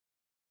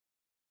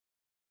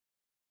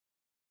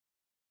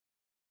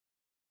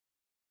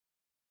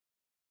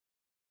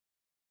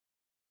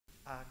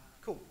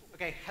Cool.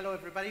 Okay, hello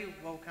everybody,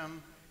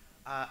 welcome.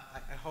 I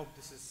hope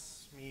this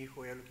is me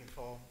who you're looking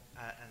for,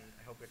 and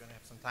I hope we're going to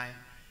have some time.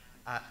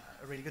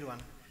 A really good one.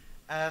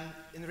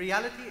 In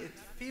reality, it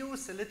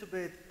feels a little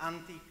bit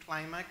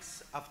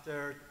anti-climax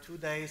after 2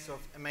 days of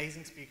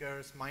amazing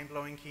speakers,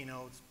 mind-blowing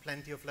keynotes,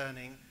 plenty of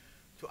learning,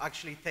 to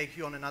actually take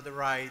you on another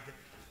ride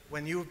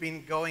when you've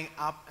been going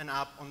up and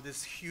up on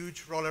this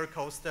huge roller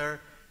coaster,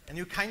 and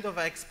you kind of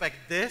expect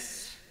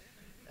this,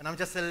 and I'm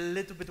just a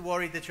little bit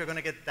worried that you're going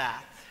to get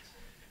that.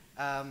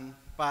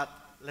 But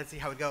let's see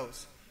how it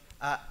goes.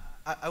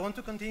 I want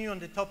to continue on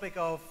the topic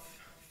of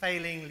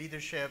failing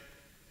leadership,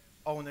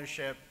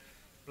 ownership,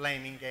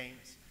 blaming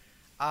games.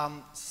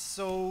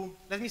 So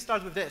let me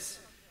start with this.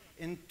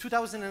 In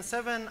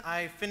 2007,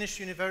 I finished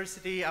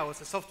university. I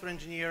was a software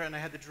engineer, and I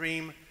had a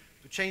dream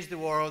to change the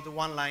world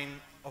one line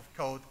of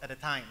code at a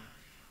time.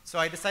 So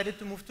I decided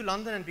to move to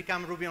London and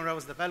become Ruby on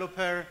Rails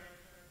developer.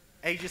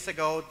 Ages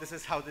ago, this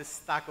is how this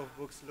stack of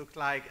books looked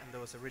like, and there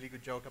was a really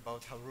good joke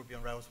about how Ruby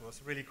on Rails was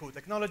really cool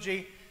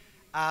technology.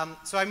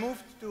 So I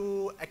moved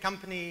to a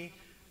company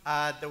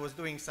that was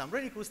doing some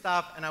really cool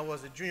stuff, and I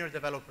was a junior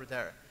developer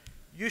there.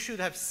 You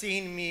should have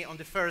seen me on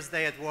the first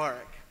day at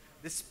work.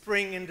 The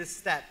spring in the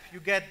step.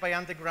 You get by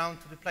underground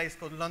to the place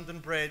called London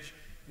Bridge.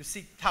 You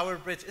see Tower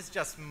Bridge. It's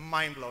just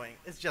mind-blowing.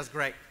 It's just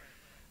great.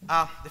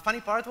 The funny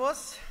part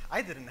was,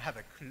 I didn't have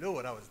a clue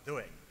what I was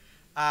doing.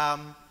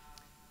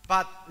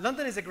 But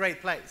London is a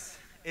great place.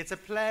 It's a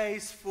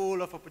place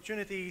full of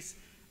opportunities,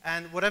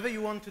 and whatever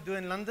you want to do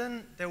in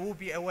London, there will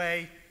be a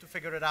way to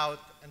figure it out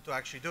and to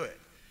actually do it.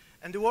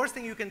 And the worst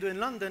thing you can do in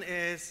London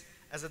is,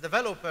 as a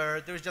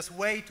developer, there's just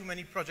way too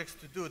many projects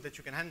to do that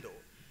you can handle.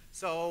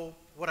 So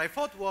what I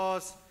thought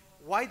was,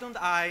 why don't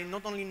I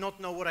not only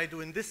not know what I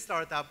do in this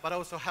startup, but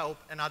also help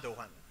another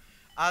one?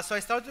 So I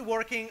started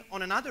working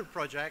on another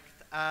project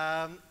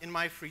in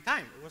my free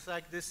time. It was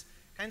like this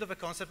kind of a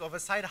concept of a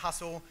side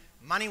hustle.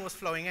 Money was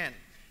flowing in.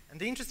 And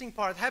the interesting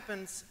part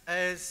happens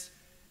is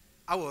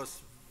I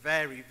was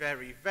very,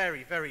 very,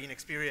 very, very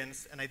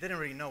inexperienced, and I didn't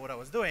really know what I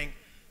was doing.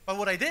 But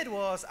what I did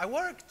was I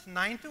worked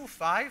 9 to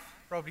 5,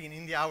 probably in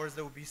India hours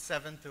there would be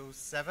 7 to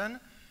 7,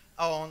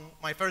 on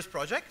my first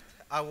project.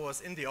 I was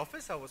in the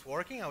office, I was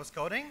working, I was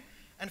coding,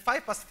 and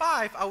 5 past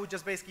 5, I would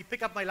just basically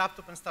pick up my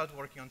laptop and start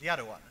working on the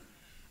other one.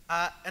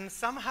 And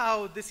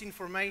somehow this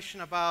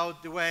information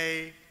about the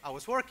way I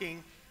was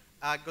working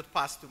got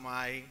passed to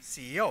my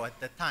CEO at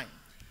that time.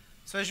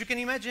 So as you can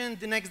imagine,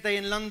 the next day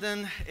in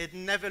London, it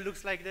never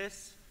looks like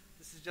this.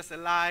 This is just a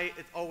lie.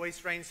 It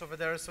always rains over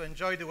there, so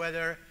enjoy the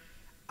weather.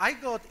 I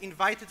got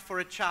invited for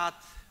a chat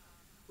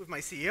with my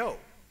CEO.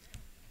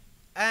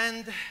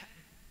 And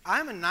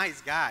I'm a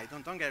nice guy,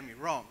 don't get me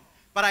wrong,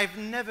 but I've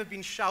never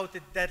been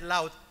shouted that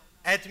loud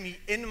at me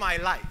in my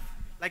life.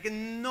 Like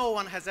no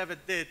one has ever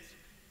did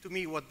to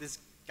me what this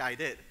guy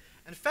did.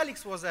 And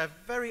Felix was a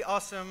very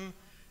awesome,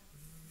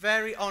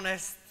 very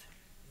honest,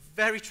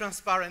 very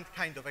transparent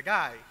kind of a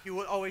guy. He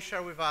would always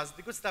share with us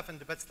the good stuff and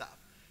the bad stuff.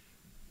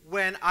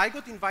 When I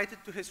got invited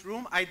to his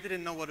room, I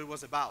didn't know what it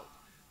was about.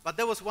 But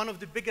that was one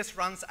of the biggest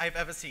rants I've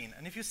ever seen.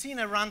 And if you've seen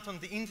a rant on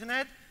the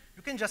internet,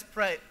 you can just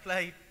press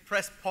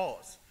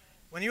pause.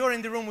 When you were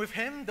in the room with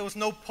him, there was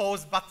no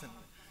pause button.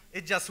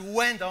 It just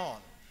went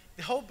on.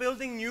 The whole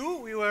building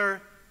knew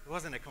it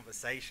wasn't a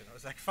conversation. I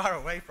was like far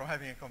away from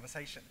having a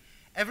conversation.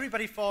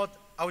 Everybody thought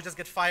I would just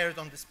get fired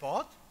on the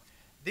spot.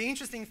 The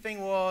interesting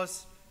thing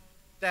was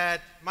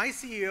that my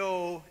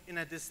CEO, in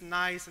this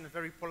nice and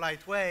very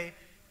polite way,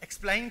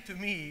 explained to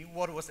me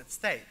what was at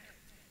stake.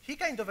 He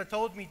kind of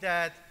told me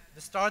that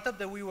the startup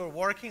that we were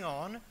working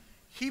on,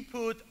 he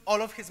put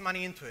all of his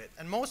money into it,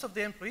 and most of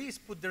the employees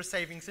put their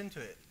savings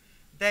into it.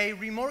 They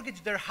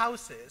remortgaged their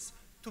houses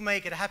to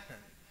make it happen.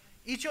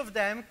 Each of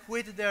them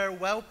quit their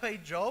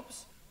well-paid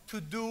jobs to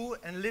do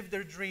and live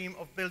their dream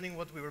of building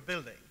what we were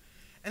building.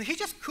 And he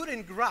just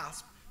couldn't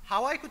grasp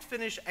how I could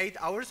finish 8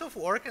 hours of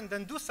work and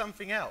then do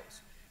something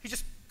else. He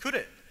just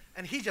couldn't,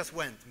 and he just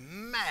went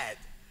mad.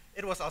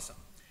 It was awesome.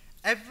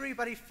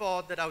 Everybody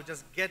thought that I would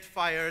just get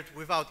fired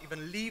without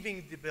even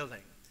leaving the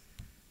building.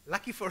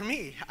 Lucky for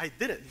me, I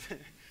didn't.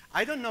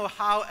 I don't know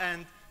how,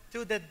 and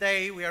to that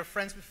day, we are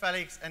friends with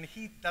Felix, and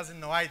he doesn't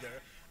know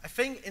either. I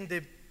think in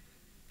the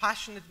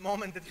passionate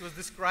moment that he was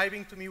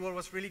describing to me what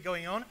was really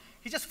going on,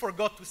 he just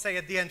forgot to say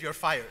at the end, "You're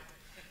fired."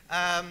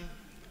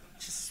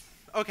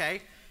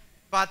 Okay,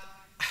 but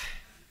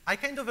I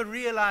kind of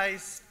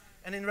realized,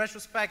 and in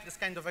retrospect, it's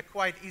kind of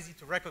quite easy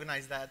to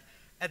recognize that.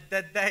 At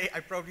that day, I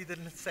probably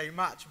didn't say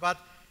much, but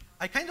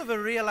I kind of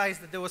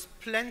realized that there was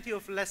plenty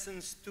of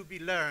lessons to be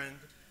learned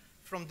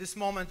from this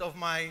moment of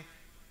my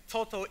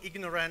total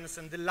ignorance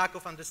and the lack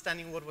of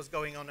understanding what was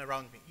going on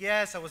around me.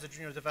 Yes, I was a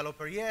junior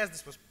developer. Yes,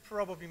 this was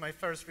probably my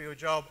first real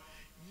job.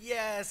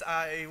 Yes,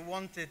 I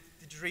wanted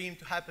the dream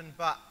to happen,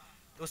 but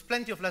there was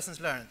plenty of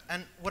lessons learned.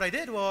 And what I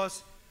did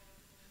was,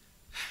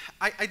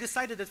 I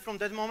decided that from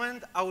that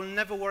moment, I will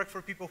never work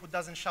for people who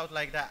doesn't shout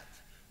like that,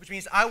 which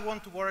means I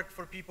want to work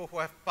for people who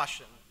have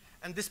passion.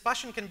 And this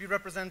passion can be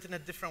represented in a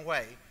different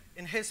way.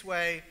 In his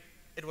way,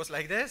 it was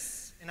like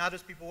this. In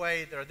others people's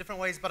way, there are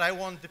different ways, but I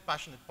want the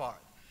passionate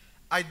part.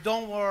 I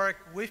don't work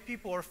with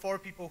people or for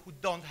people who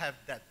don't have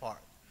that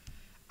part.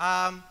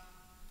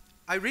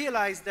 I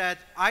realized that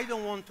I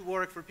don't want to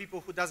work for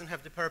people who doesn't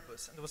have the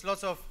purpose. And there was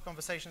lots of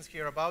conversations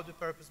here about the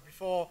purpose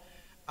before.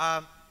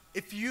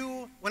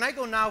 When I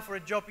go now for a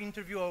job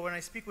interview or when I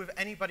speak with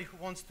anybody who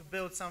wants to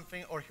build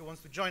something or who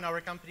wants to join our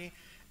company,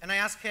 and I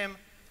ask him,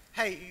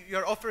 hey,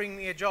 you're offering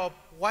me a job,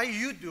 why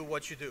you do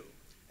what you do?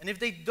 And if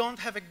they don't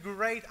have a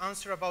great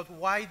answer about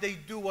why they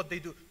do what they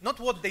do, not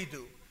what they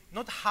do,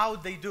 not how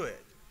they do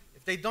it,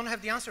 if they don't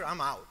have the answer,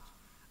 I'm out.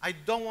 I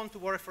don't want to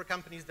work for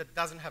companies that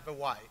doesn't have a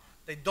why.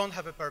 They don't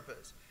have a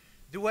purpose.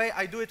 The way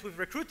I do it with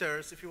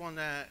recruiters, if you want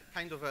a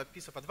kind of a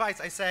piece of advice,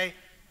 I say,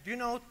 do you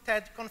know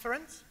TED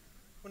conference?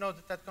 Who knows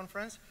the TED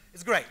conference?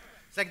 It's great.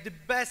 It's like the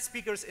best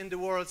speakers in the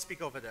world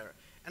speak over there.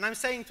 And I'm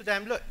saying to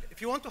them, look,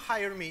 if you want to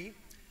hire me,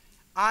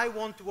 I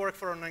want to work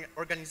for an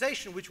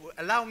organization which will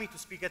allow me to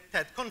speak at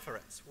TED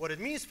conference. What it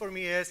means for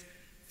me is,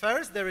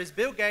 first there is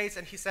Bill Gates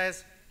and he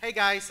says, hey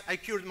guys, I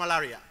cured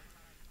malaria.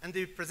 And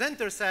the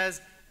presenter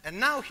says, and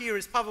now here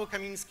is Pawel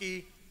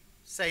Kaminski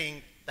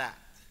saying that.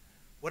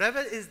 Whatever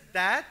is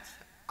that,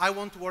 I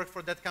want to work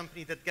for that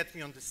company that gets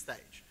me on this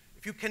stage.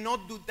 If you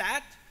cannot do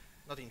that,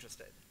 not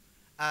interested.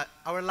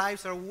 Our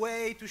lives are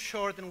way too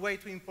short and way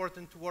too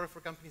important to work for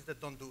companies that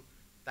don't do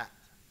that.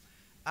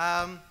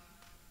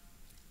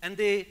 And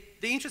the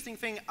interesting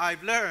thing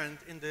I've learned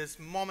in this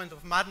moment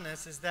of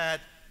madness is that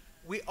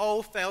we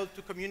all failed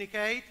to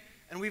communicate,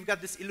 and we've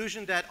got this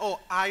illusion that, oh,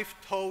 I've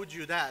told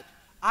you that.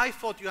 I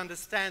thought you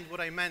understand what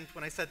I meant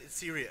when I said it's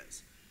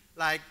serious.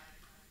 Like,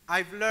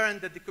 I've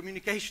learned that the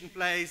communication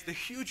plays the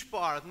huge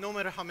part, no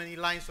matter how many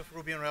lines of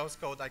Ruby on Rails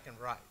code I can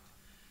write.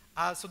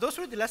 So those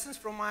were the lessons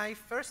from my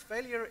first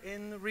failure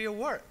in real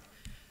world.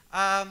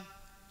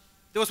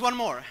 There was one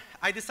more.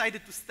 I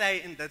decided to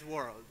stay in that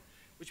world,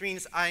 which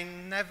means I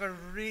never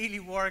really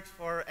worked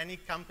for any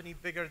company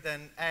bigger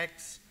than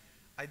X.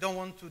 I don't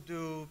want to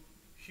do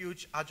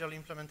huge Agile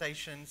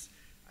implementations.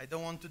 I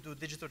don't want to do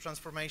digital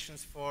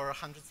transformations for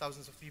hundreds of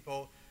thousands of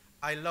people.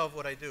 I love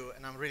what I do,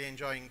 and I'm really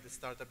enjoying the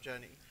startup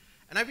journey.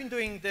 And I've been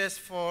doing this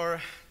for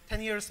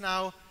 10 years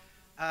now.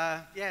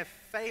 Yeah,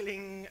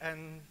 failing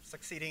and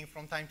succeeding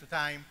from time to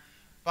time,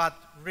 but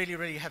really,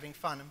 really having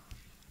fun.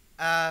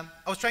 I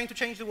was trying to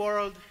change the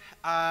world.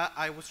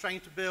 I was trying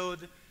to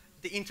build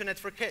the internet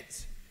for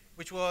kids,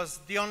 which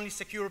was the only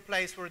secure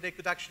place where they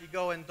could actually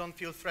go and don't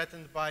feel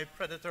threatened by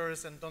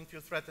predators and don't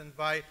feel threatened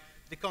by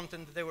the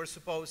content that they were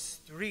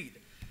supposed to read.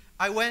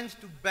 I went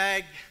to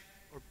beg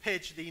or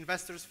pitch the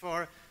investors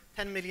for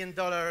 $10 million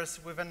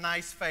with a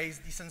nice face,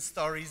 decent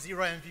story,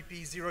 0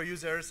 MVP, 0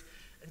 users,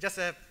 and just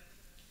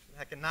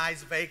like a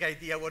nice, vague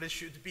idea what it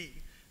should be.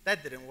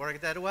 That didn't work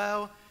that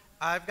well.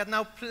 I've got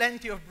now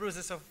plenty of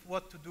bruises of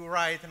what to do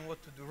right and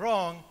what to do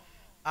wrong.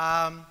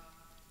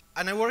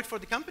 And I worked for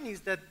the companies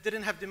that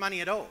didn't have the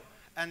money at all.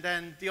 And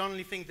then the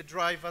only thing that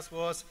drove us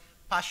was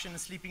passion,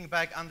 sleeping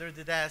back under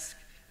the desk,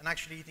 and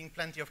actually eating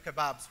plenty of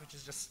kebabs, which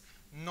is just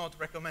not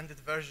recommended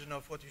version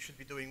of what you should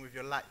be doing with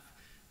your life.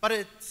 But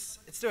it's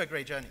still a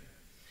great journey.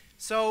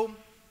 So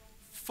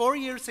 4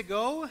 years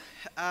ago,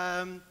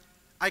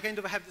 I kind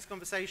of had this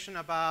conversation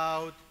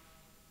about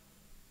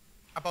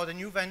a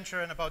new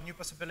venture and about new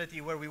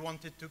possibility where we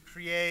wanted to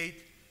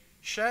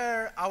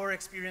share our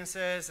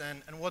experiences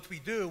and what we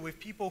do with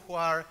people who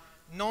are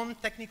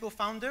non-technical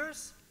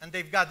founders, and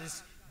they've got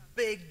this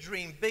big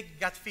dream, big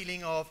gut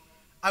feeling of,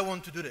 I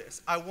want to do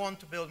this. I want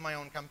to build my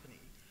own company.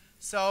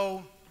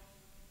 So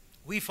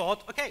we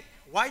thought, okay,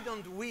 why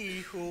don't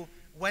we, who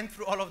went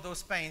through all of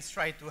those pains,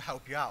 try to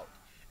help you out?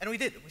 And we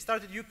did. We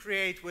started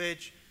UCreate,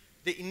 which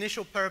the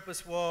initial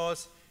purpose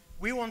was,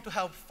 we want to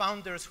help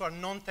founders who are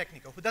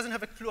non-technical, who doesn't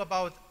have a clue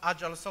about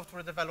Agile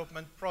software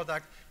development,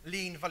 product,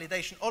 lean,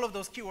 validation. All of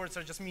those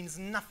keywords just means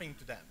nothing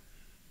to them.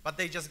 But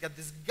they just get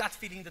this gut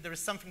feeling that there is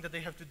something that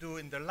they have to do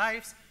in their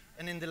lives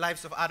and in the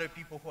lives of other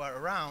people who are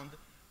around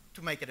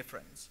to make a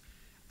difference.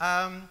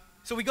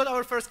 So we got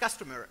our first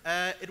customer.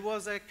 It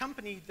was a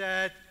company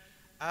that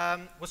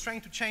was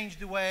trying to change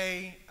the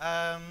way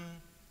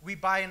we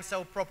buy and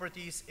sell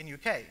properties in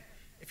UK.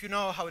 If you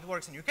know how it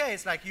works in UK,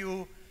 it's like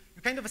you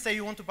kind of say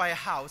you want to buy a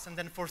house, and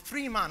then for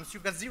 3 months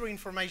you've got zero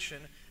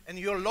information, and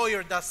your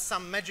lawyer does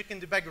some magic in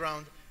the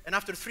background, and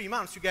after 3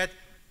 months you get,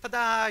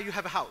 ta-da, you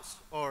have a house,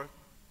 or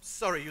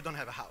sorry, you don't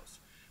have a house,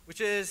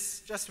 which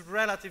is just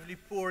relatively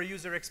poor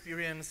user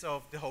experience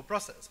of the whole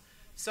process.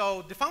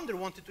 So the founder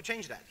wanted to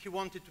change that. He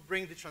wanted to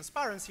bring the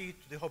transparency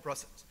to the whole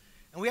process.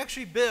 And we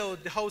actually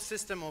built the whole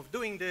system of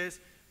doing this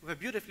with a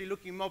beautifully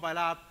looking mobile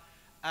app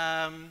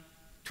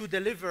to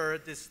deliver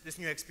this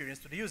new experience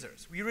to the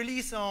users. We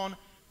released on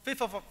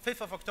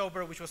 5th of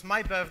October, which was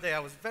my birthday. I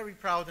was very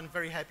proud and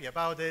very happy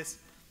about this.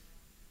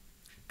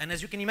 And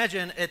as you can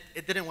imagine,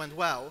 it didn't went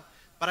well,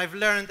 but I've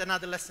learned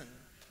another lesson.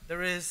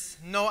 There is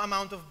no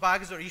amount of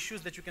bugs or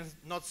issues that you can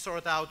not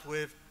sort out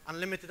with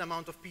unlimited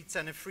amount of pizza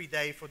and a free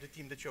day for the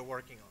team that you're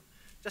working on.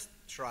 Just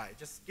try.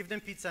 Just give them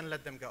pizza and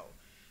let them go.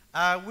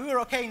 We were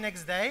okay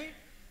next day,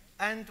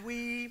 and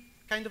we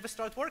kind of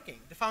start working.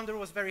 The founder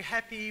was very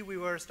happy. We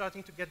were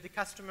starting to get the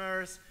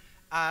customers.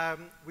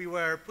 We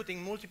were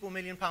putting multiple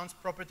million pounds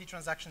property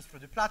transactions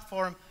through the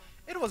platform.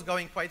 It was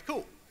going quite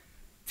cool.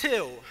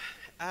 Till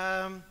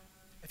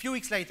a few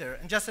weeks later,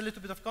 and just a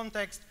little bit of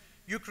context,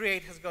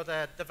 UCreate has got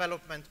a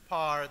development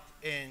part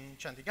in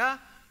Chandigarh.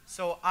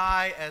 So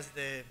I, as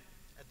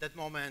at that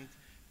moment,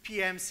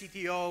 PM,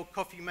 CTO,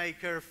 coffee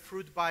maker,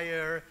 fruit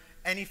buyer,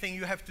 anything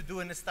you have to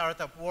do in a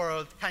startup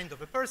world kind of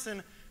a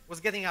person, was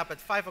getting up at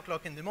 5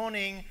 o'clock in the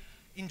morning,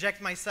 inject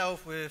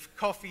myself with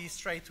coffee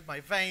straight to my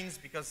veins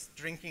because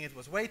drinking it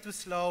was way too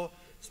slow,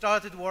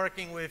 started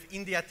working with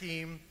India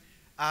team,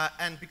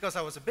 and because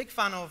I was a big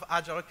fan of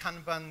Agile,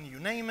 Kanban, you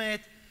name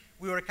it,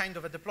 we were kind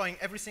of deploying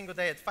every single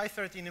day at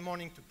 5:30 in the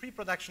morning to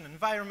pre-production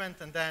environment,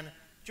 and then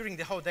during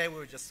the whole day we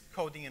were just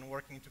coding and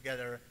working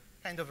together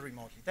kind of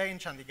remotely. Day in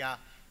Chandigarh,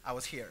 I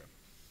was here.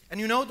 And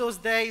you know those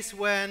days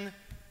when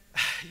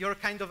your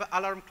kind of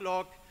alarm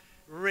clock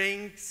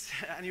rings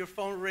and your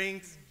phone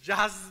rings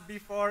just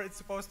before it's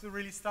supposed to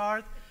really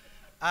start?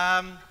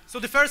 So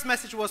the first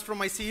message was from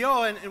my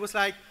CEO, and it was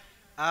like,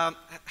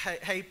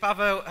 hey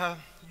Pavel,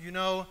 you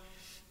know,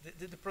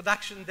 the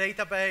production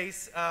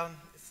database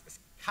is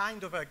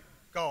kind of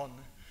gone.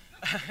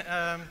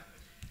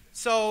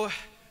 So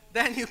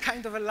then you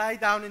kind of lie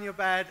down in your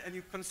bed and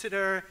you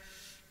consider,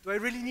 do I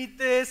really need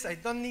this? I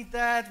don't need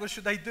that. What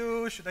should I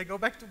do? Should I go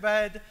back to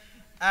bed?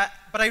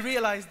 But I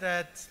realized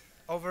that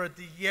over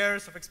the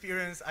years of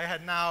experience, I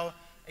had now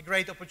a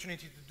great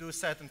opportunity to do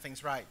certain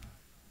things right.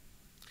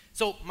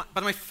 So,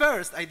 but my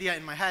first idea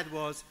in my head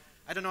was,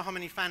 I don't know how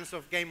many fans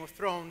of Game of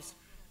Thrones,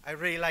 I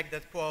really like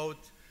that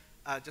quote,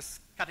 just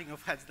cutting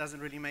off heads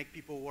doesn't really make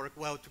people work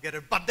well together,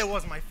 but that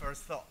was my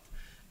first thought.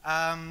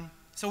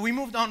 So we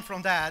moved on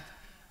from that.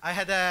 I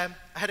had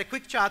a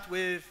quick chat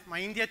with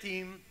my India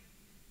team.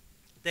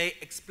 They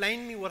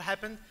explained me what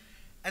happened.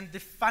 And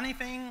the funny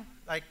thing,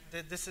 like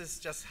this is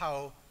just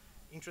how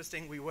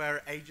interesting we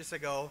were ages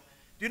ago.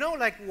 Do you know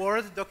like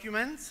Word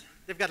documents?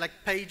 They've got like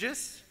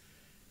pages.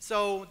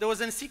 So there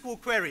was a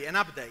SQL query, an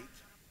update,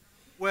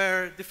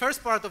 where the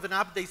first part of an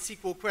update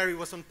SQL query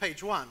was on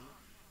page 1,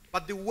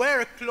 but the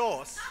where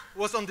clause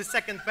was on the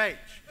second page.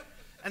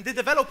 And the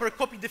developer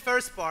copied the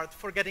first part,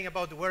 forgetting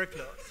about the where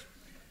clause.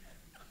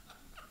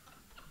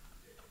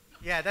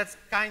 Yeah, that's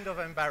kind of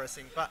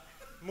embarrassing, but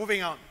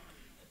moving on.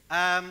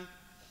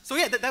 So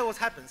yeah, that was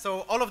happened.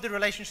 So all of the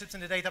relationships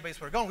in the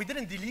database were gone. We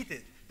didn't delete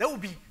it. That would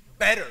be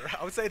better.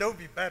 I would say that would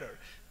be better.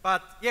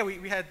 But yeah,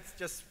 we had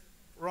just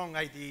wrong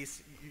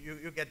IDs.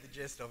 You get the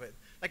gist of it.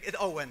 Like it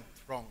all went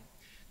wrong.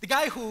 The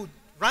guy who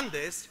ran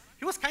this,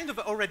 he was kind of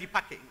already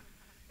packing.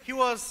 He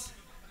was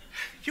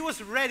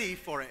ready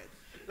for it.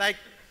 Like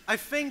I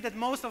think that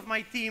most of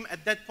my team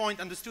at that point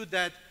understood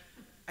that.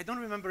 I don't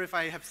remember if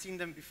I have seen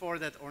them before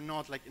that or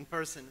not, like in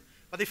person.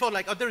 But they thought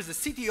like, oh, there's a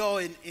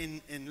CTO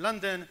in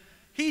London.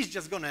 He's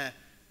just gonna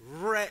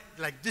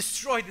like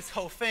destroy this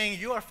whole thing.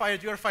 You are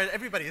fired,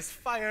 everybody is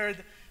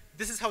fired.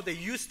 This is how they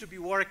used to be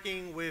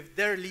working, with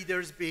their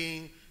leaders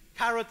being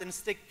carrot and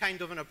stick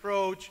kind of an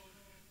approach.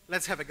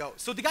 Let's have a go.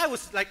 So the guy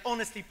was like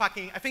honestly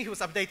packing. I think he was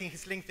updating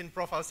his LinkedIn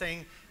profile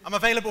saying, I'm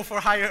available for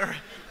hire.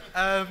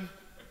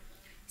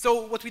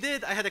 So what we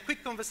did, I had a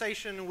quick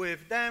conversation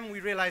with them.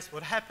 We realized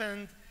what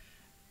happened.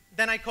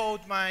 Then I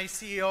called my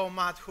CEO,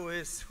 Matt, who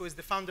is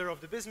the founder of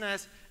the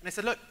business, and I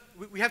said, look,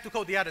 we have to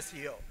call the other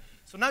CEO.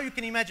 So now you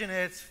can imagine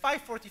it's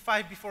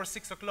 5:45 before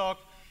 6 o'clock,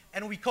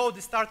 and we call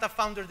the startup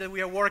founder that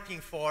we are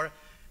working for,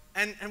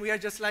 and we are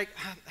just like,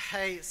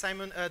 hey,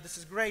 Simon, this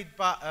is great,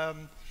 but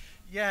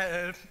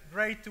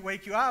great to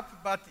wake you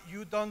up, but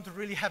you don't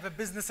really have a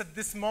business at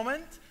this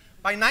moment.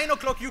 By 9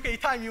 o'clock UK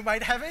time, you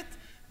might have it,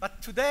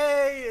 but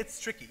today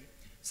it's tricky.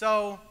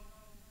 So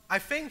I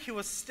think he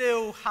was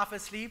still half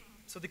asleep.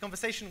 So the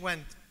conversation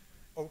went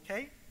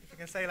okay, if you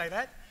can say it like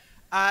that,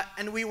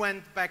 and we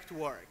went back to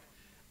work.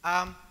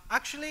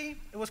 Actually,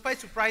 it was quite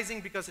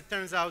surprising because it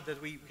turns out that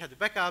we had the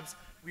backups,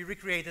 we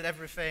recreated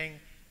everything,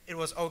 it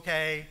was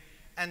okay,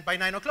 and by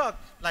 9 o'clock,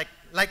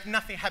 like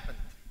nothing happened.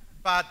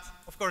 But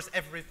of course,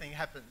 everything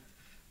happened,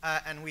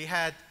 and we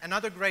had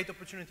another great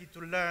opportunity to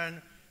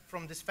learn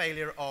from this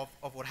failure of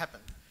what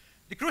happened.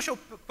 The crucial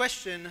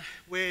question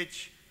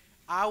which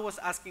I was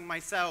asking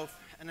myself,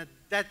 and at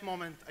that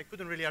moment I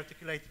couldn't really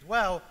articulate it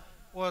well,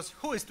 was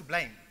who is to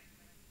blame?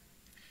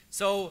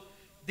 So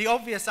the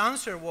obvious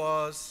answer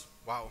was,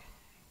 wow,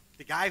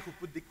 the guy who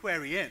put the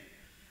query in.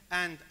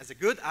 And as a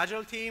good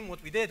Agile team,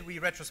 what we did, we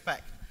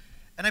retrospect.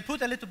 And I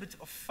put a little bit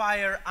of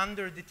fire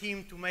under the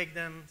team to make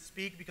them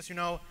speak, because you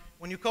know,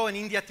 when you call an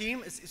India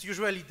team, it's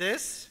usually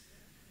this,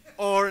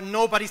 or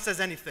nobody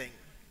says anything.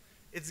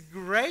 It's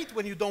great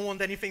when you don't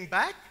want anything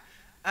back,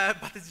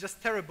 but it's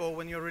just terrible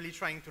when you're really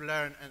trying to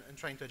learn and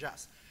trying to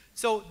adjust.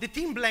 So the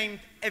team blamed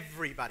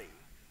everybody.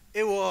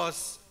 It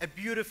was a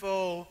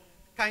beautiful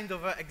kind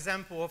of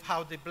example of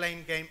how the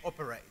blame game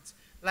operates.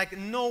 Like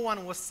no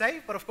one was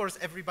safe, but of course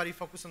everybody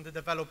focused on the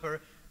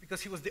developer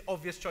because he was the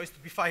obvious choice to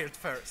be fired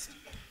first.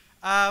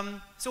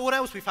 So what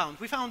else we found?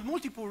 We found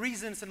multiple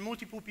reasons and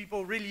multiple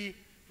people really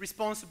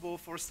responsible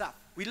for stuff.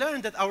 We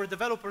learned that our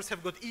developers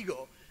have got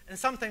ego, and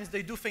sometimes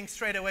they do things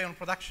straight away on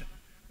production,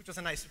 which was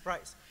a nice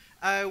surprise.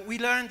 We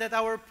learned that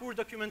our poor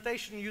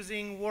documentation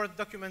using Word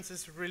documents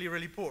is really,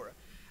 really poor.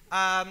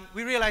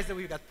 We realized that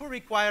we've got poor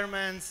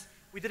requirements,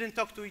 we didn't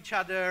talk to each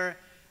other,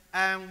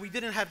 we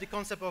didn't have the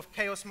concept of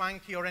chaos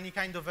monkey or any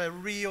kind of a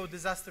real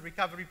disaster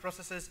recovery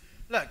processes.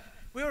 Look,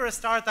 we were a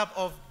startup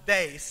of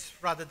days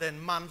rather than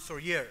months or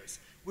years.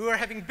 We were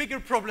having bigger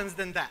problems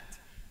than that,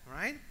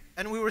 right?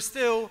 And we were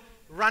still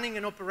running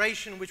an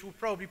operation which would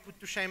probably put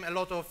to shame a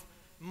lot of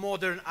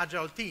modern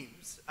Agile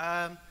teams.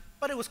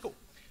 But it was cool.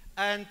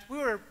 And we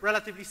were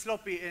relatively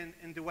sloppy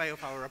in the way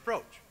of our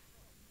approach.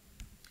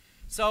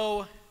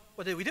 So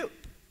what did we do?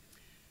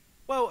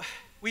 Well,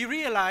 we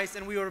realized,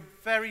 and we were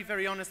very,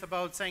 very honest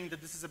about saying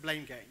that this is a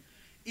blame game.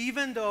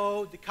 Even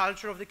though the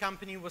culture of the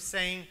company was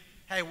saying,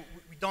 hey,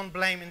 we don't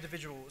blame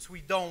individuals.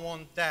 We don't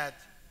want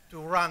that to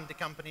run the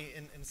company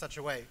in such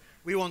a way.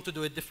 We want to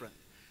do it different.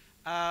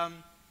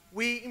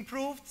 We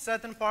improved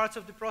certain parts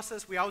of the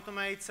process. We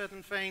automate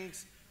certain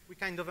things. We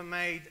kind of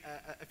made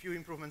a few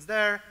improvements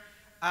there.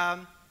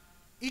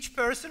 Each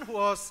person who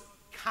was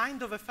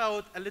kind of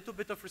felt a little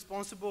bit of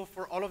responsible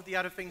for all of the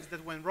other things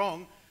that went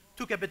wrong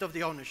took a bit of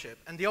the ownership.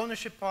 And the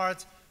ownership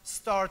part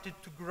started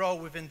to grow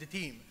within the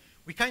team.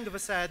 We kind of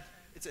said,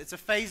 it's a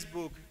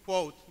Facebook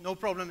quote, no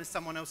problem is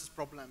someone else's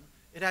problem.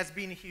 It has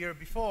been here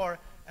before,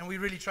 and we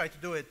really try to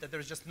do it, that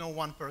there's just no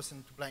one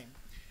person to blame.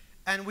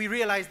 And we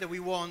realized that we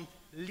want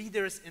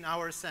leaders in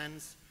our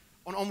sense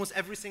on almost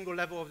every single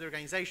level of the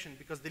organization,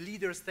 because the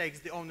leaders takes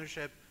the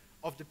ownership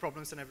of the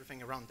problems and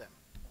everything around them.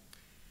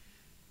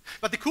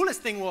 But the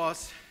coolest thing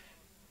was,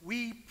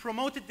 we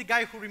promoted the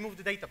guy who removed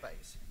the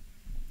database.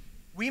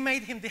 We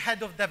made him the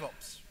head of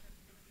DevOps.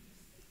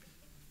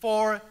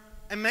 For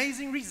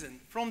amazing reason.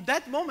 From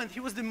that moment,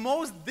 he was the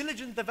most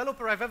diligent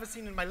developer I've ever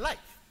seen in my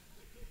life.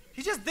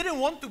 He just didn't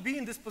want to be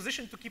in this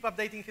position to keep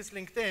updating his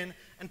LinkedIn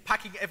and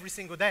packing every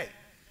single day.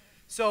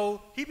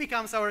 So he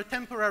becomes our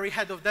temporary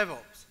head of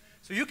DevOps.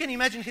 So you can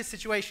imagine his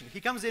situation. He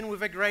comes in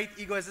with a great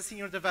ego as a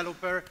senior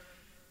developer.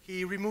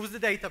 He removes the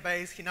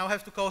database. He now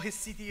has to call his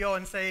CTO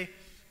and say,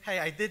 hey,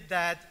 I did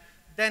that.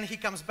 Then he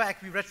comes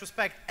back, we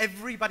retrospect,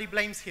 everybody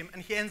blames him,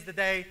 and he ends the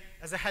day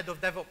as a head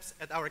of DevOps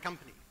at our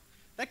company.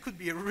 That could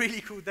be a really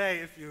cool day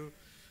if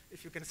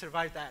you can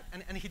survive that.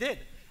 And he did.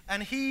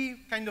 And he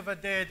kind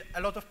of did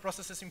a lot of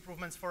processes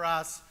improvements for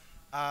us.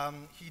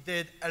 He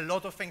did a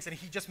lot of things, and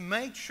he just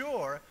made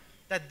sure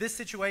that this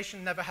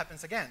situation never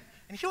happens again.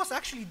 And he was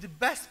actually the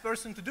best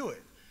person to do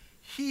it.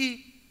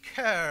 He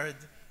cared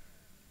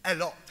a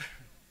lot.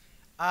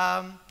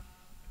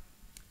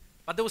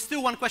 But there was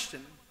still one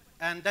question,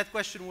 and that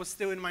question was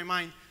still in my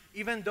mind.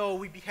 Even though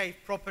we behaved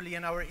properly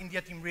and our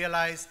India team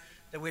realized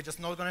that we're just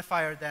not going to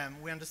fire them,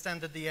 we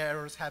understand that the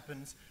errors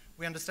happen,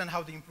 we understand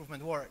how the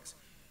improvement works.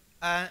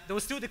 There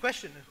was still the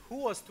question, who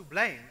was to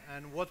blame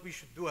and what we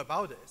should do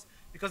about this?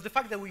 Because the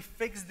fact that we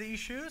fixed the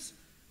issues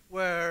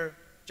were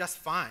just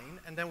fine,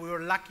 and then we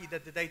were lucky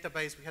that the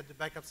database, we had the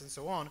backups and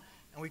so on,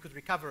 and we could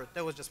recover it.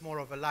 That was just more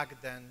of a luck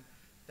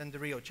than the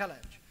real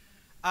challenge.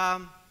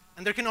 And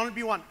there can only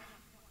be one.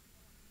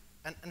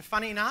 And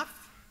funny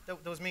enough,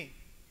 that was me.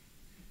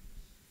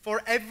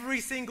 For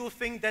every single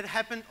thing that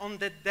happened on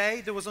that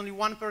day, there was only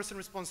one person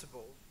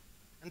responsible,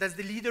 and that's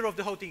the leader of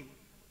the whole team.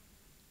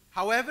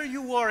 However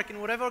you work, in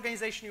whatever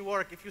organization you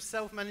work, if you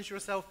self-manage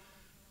yourself,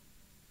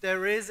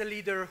 there is a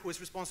leader who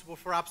is responsible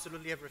for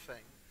absolutely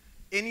everything.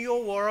 In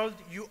your world,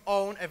 you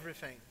own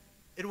everything.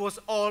 It was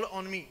all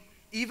on me.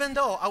 Even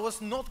though I was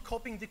not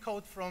copying the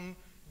code from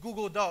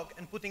Google Doc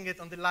and putting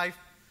it on the live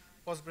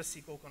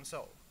PostgreSQL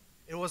console.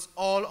 It was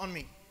all on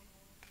me.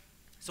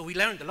 So we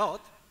learned a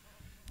lot.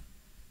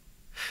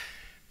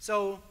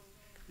 So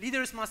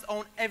leaders must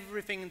own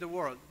everything in the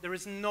world. There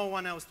is no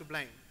one else to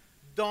blame.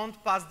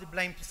 Don't pass the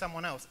blame to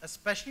someone else,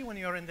 especially when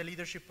you're in the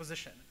leadership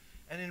position.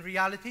 And in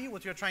reality,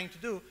 what you're trying to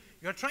do,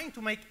 you're trying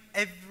to make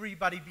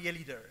everybody be a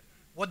leader.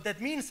 What that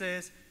means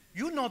is,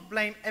 you not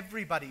blame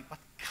everybody, but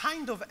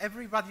kind of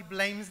everybody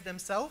blames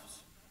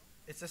themselves.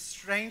 It's a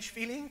strange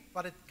feeling,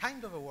 but it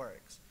kind of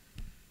works.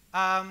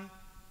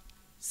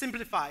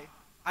 Simplify.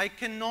 I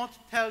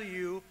cannot tell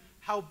you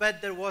how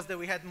bad there was that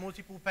we had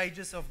multiple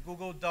pages of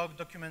Google Doc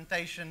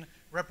documentation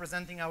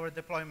representing our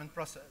deployment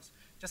process.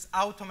 Just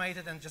automate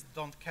it and just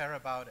don't care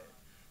about it.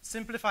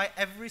 Simplify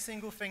every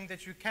single thing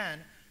that you can,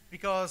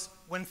 because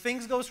when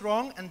things goes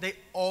wrong, and they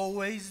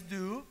always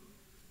do,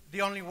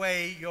 the only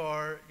way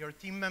your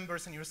team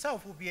members and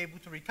yourself will be able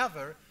to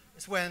recover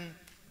is when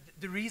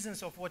the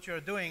reasons of what you're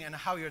doing and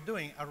how you're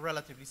doing are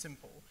relatively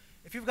simple.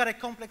 If you've got a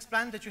complex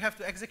plan that you have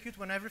to execute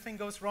when everything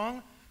goes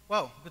wrong,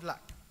 well, good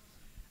luck.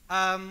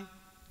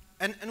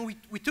 And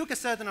we took a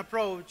certain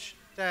approach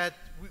that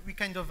we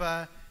kind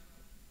of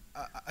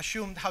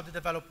assumed how the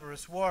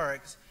developers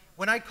works.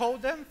 When I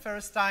called them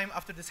first time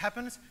after this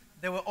happens,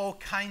 they were all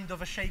kind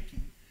of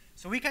shaky.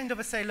 So we kind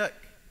of say, look,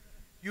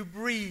 you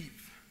breathe.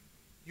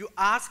 You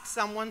ask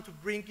someone to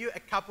bring you a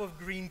cup of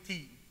green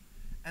tea.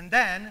 And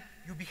then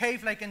you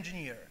behave like an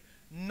engineer.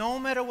 no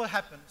matter what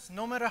happens,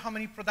 no matter how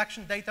many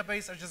production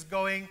databases are just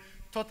going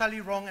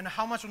totally wrong and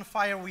how much on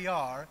fire we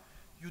are,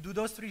 you do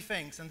those 3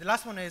 things. And the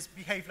last one is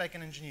behave like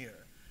an engineer.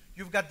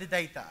 You've got the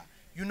data.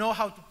 You know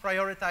how to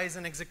prioritize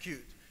and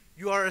execute.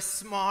 You are a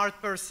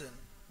smart person.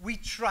 We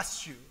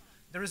trust you.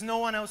 There is no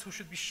one else who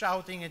should be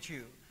shouting at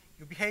you.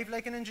 You behave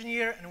like an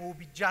engineer and we'll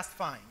be just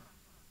fine.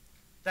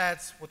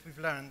 That's what we've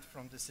learned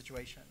from this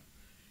situation.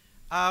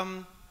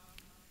 How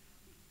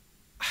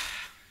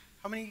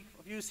many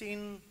of you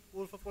seen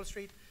Wolf of Wall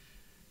Street?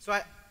 So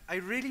I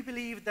really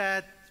believe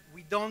that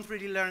we don't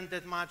really learn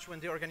that much when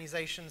the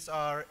organizations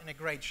are in a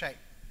great shape.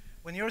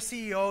 When your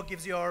CEO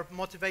gives your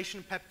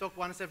motivation pep talk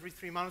once every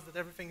 3 months that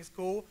everything is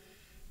cool,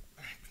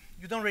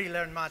 you don't really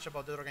learn much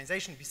about the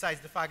organization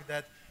besides the fact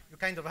that you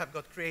kind of have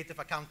got creative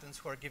accountants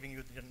who are giving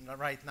you the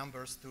right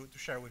numbers to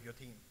share with your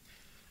team.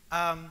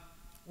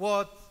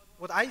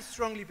 What I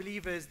strongly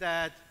believe is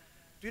that,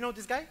 do you know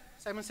this guy,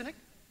 Simon Sinek?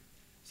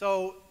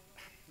 So,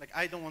 like,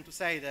 I don't want to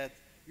say that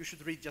you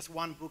should read just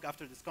one book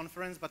after this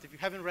conference, but if you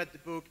haven't read the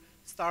book,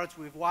 Starts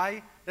With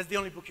Why, that's the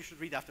only book you should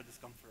read after this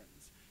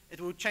conference. It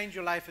will change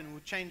your life and it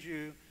will change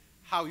you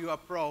how you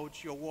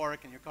approach your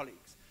work and your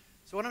colleagues.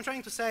 So what I'm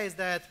trying to say is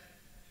that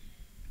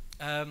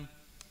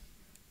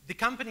the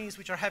companies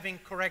which are having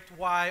correct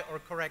why or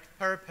correct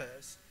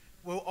purpose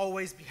will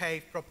always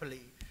behave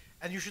properly.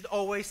 And you should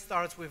always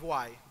start with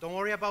why. Don't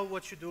worry about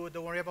what you do.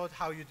 Don't worry about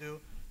how you do.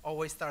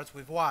 Always start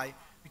with why.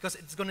 Because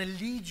it's going to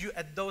lead you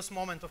at those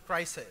moments of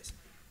crisis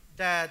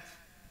that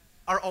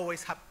are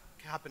always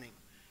happening.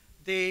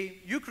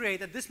 You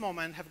create at this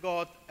moment have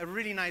got a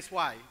really nice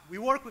why. We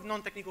work with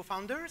non-technical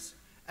founders,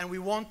 and we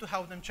want to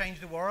help them change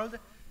the world.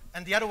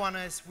 And the other one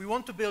is we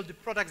want to build the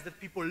products that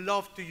people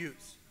love to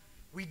use.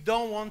 We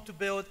don't want to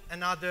build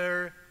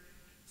another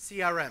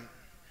CRM.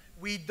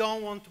 We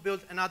don't want to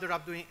build another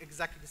app doing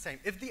exactly the same.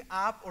 If the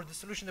app or the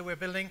solution that we're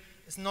building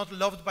is not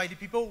loved by the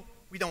people,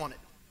 we don't want it.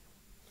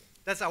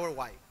 That's our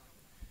why.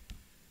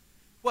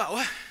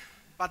 Well,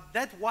 but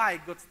that why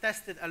got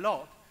tested a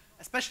lot,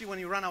 especially when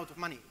you run out of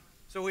money.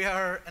 So we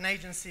are an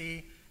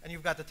agency, and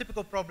you've got the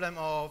typical problem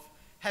of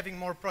having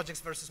more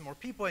projects versus more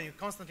people, and you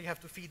constantly have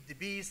to feed the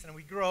beast, and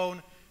we've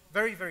grown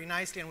very, very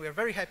nicely, and we are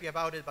very happy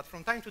about it. But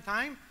from time to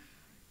time,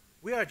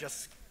 we are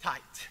just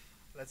tight.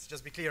 Let's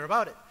just be clear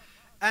about it.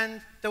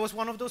 And there was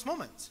one of those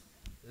moments.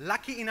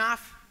 Lucky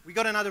enough, we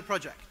got another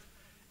project.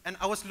 And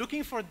I was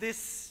looking for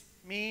this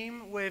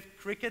meme with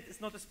cricket is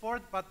not a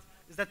sport, but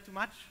is that too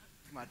much?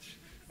 Too much.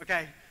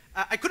 OK.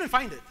 I couldn't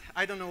find it.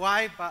 I don't know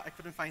why, but I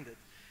couldn't find it.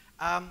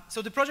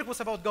 So the project was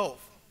about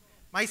golf.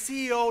 My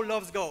CEO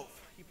loves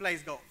golf. He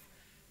plays golf.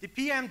 The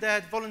PM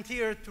that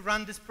volunteered to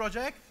run this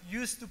project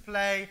used to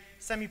play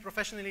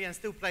semi-professionally and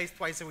still plays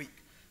twice a week.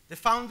 The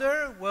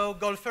founder were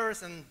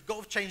golfers, and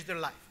golf changed their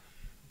life.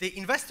 The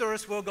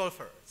investors were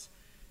golfers.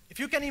 If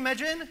you can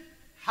imagine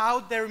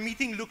how their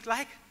meeting looked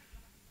like,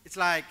 it's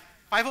like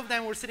 5 of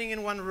them were sitting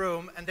in one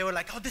room, and they were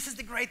like, oh, this is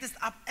the greatest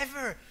app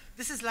ever.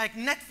 This is like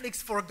Netflix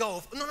for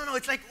golf. No, no, no,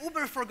 it's like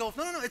Uber for golf.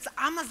 No, no, no, it's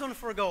Amazon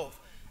for golf.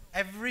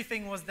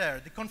 Everything was there.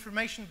 The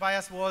confirmation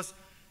bias was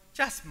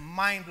just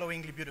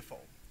mind-blowingly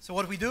beautiful. So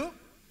what we do?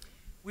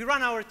 We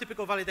run our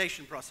typical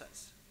validation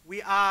process.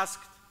 We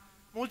asked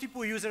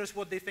multiple users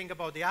what they think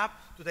about the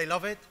app. Do they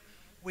love it?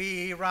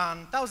 We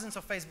run thousands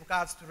of Facebook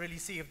ads to really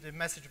see if the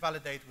message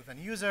validates with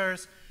any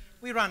users.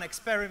 We run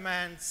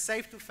experiments,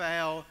 safe to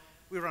fail.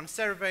 We run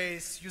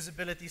surveys,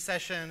 usability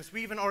sessions.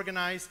 We even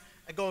organize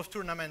a golf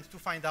tournament to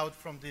find out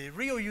from the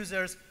real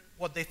users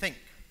what they think.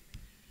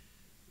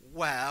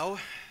 Well,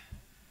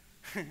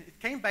 it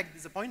came back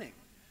disappointing.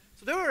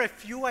 So there were a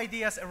few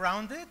ideas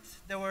around it.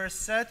 There were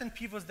certain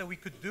pivots that we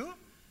could do,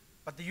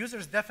 but the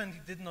users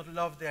definitely did not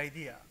love the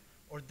idea,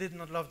 or did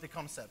not love the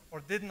concept, or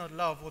did not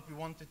love what we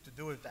wanted to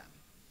do with them.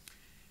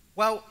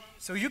 Well,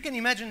 so you can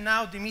imagine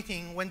now the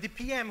meeting when the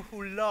PM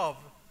who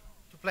loved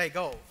to play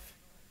golf,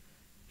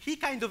 he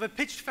kind of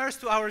pitched first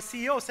to our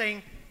CEO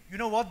saying, you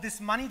know what, this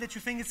money that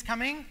you think is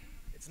coming,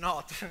 it's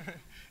not.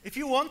 If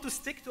you want to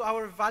stick to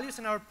our values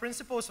and our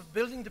principles of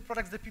building the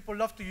products that people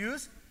love to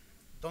use,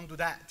 don't do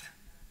that.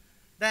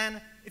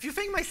 Then, if you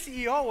think my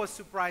CEO was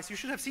surprised, you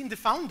should have seen the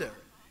founder.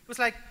 He was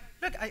like,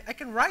 look, I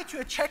can write you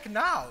a check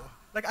now.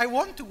 Like, I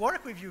want to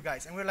work with you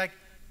guys. And we're like,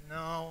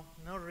 no,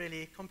 not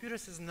really. Computer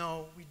says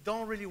no, we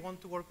don't really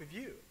want to work with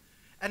you.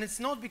 And it's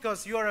not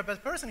because you are a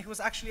bad person. He was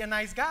actually a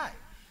nice guy.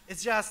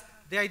 It's just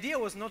the idea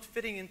was not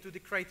fitting into the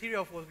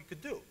criteria of what we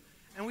could do.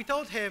 And we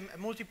told him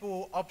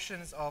multiple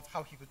options of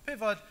how he could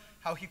pivot,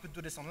 how he could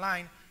do this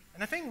online.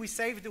 And I think we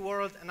saved the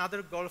world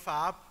another golf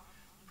app,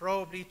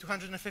 probably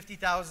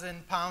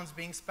 £250,000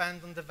 being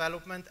spent on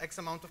development, X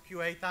amount of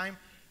QA time,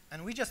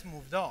 and we just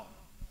moved on.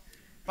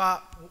 But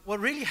what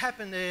really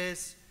happened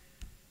is,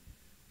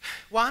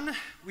 one,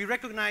 we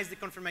recognize the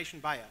confirmation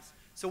bias.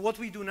 So what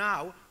we do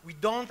now, we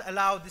don't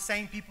allow the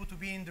same people to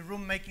be in the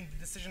room making the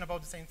decision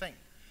about the same thing.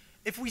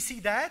 If we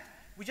see that,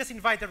 we just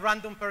invite a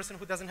random person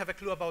who doesn't have a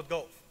clue about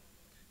golf.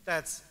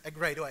 That's a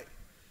great way.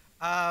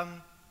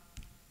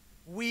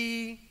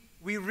 We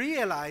we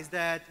realized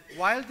that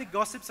while the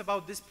gossips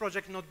about this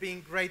project not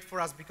being great for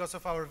us because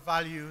of our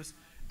values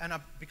and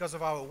because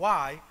of our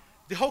why,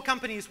 the whole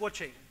company is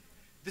watching.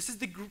 This is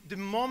the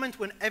moment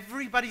when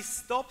everybody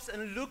stops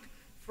and look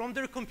from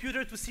their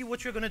computer to see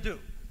what you're going to do.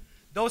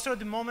 Those are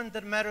the moments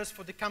that matters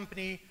for the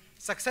company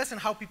success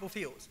and how people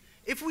feel.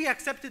 If we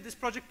accepted this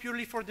project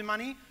purely for the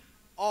money,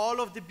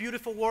 all of the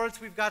beautiful words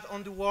we've got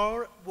on the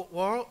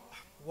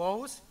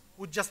walls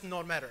would just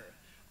not matter.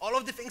 All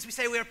of the things we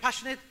say we are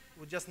passionate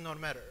would just not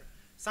matter.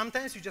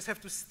 Sometimes you just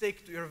have to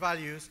stick to your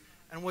values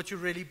and what you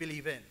really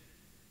believe in.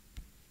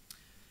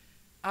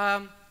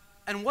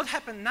 And what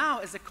happened now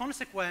as a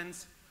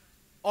consequence,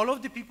 all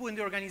of the people in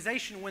the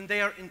organization, when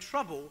they are in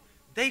trouble,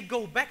 they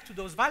go back to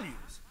those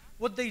values.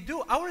 What they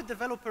do, our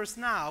developers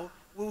now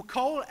will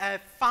call a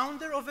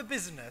founder of a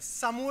business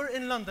somewhere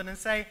in London and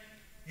say,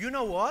 you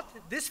know what,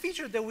 this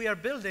feature that we are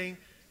building,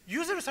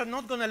 users are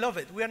not going to love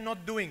it. We are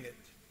not doing it.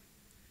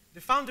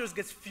 The founders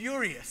get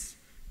furious,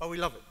 but we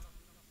love it.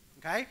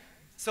 Okay?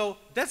 So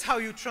that's how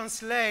you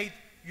translate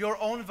your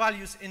own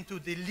values into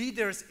the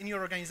leaders in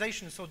your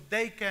organization so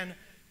they can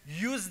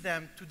use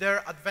them to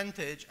their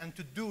advantage and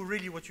to do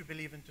really what you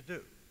believe in to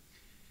do.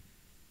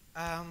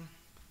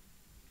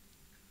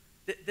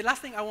 The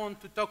last thing I want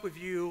to talk with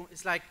you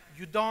is like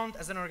you don't,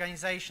 as an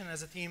organization,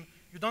 as a team,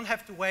 you don't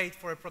have to wait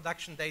for a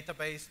production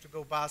database to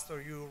go bust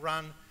or you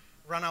run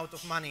out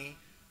of money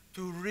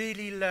to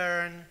really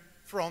learn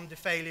from the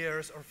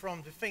failures or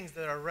from the things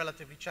that are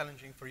relatively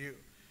challenging for you.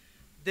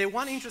 The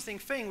one interesting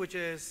thing which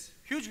is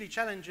hugely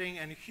challenging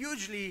and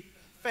hugely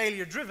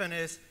failure-driven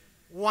is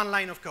one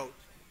line of code.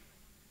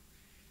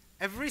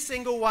 Every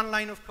single one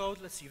line of code,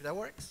 let's see if that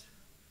works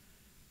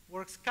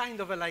kind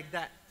of like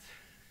that.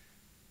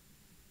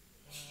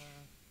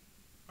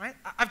 Right?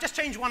 I've just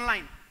changed one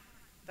line.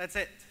 That's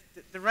it.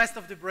 The rest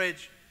of the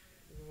bridge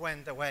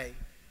went away.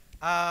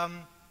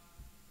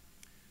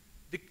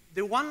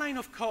 The one line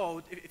of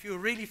code, if you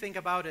really think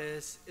about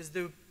it, is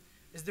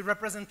the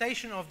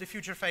representation of the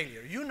future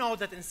failure. You know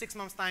that in 6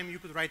 months' time you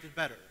could write it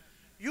better.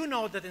 You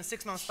know that in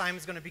 6 months' time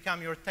it's going to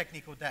become your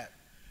technical debt.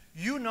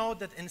 You know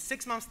that in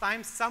 6 months'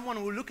 time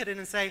someone will look at it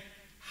and say,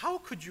 how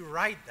could you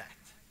write that?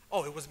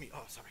 Oh, it was me.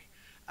 Oh,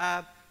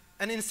 sorry.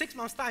 And in 6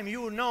 months' time, you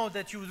will know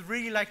that you would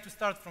really like to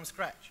start from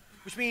scratch,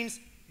 which means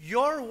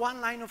your one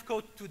line of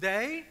code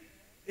today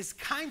is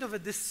kind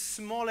of the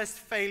smallest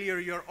failure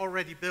you're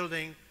already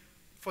building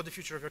for the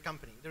future of your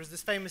company. There's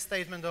this famous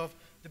statement of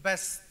the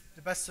best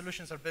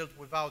solutions are built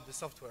without the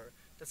software.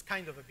 That's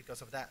kind of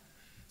because of that.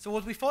 So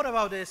what we thought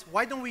about is,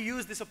 why don't we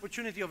use this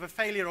opportunity of a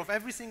failure of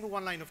every single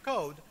one line of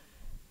code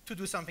to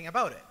do something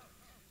about it?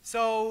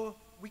 So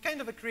we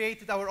kind of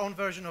created our own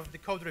version of the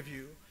code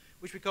review,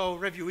 which we call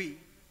Reviewee.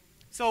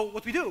 So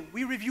what we do,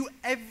 we review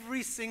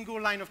every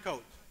single line of code.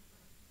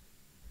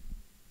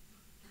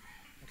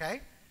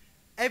 Okay?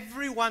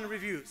 Everyone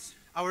reviews.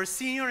 Our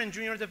senior and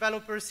junior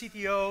developers,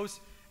 CTOs,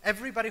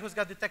 everybody who's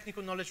got the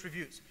technical knowledge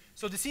reviews.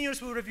 So the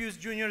seniors will review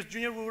juniors,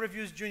 junior will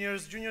review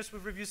juniors, juniors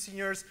will review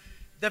seniors.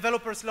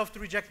 Developers love to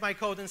reject my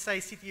code and say,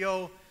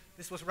 CTO,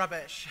 this was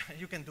rubbish.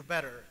 You can do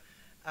better,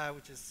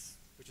 which is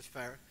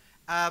fair.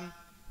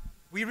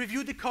 We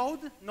review the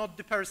code, not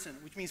the person,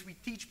 which means we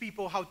teach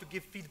people how to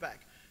give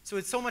feedback. So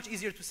it's so much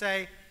easier to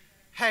say,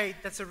 hey,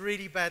 that's a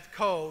really bad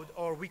code,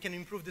 or we can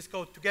improve this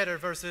code together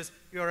versus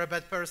you're a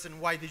bad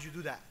person, why did you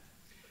do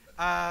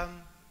that?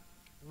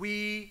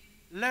 We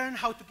learn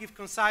how to give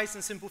concise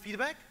and simple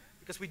feedback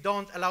because we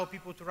don't allow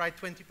people to write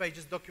 20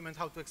 pages document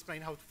how to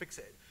explain how to fix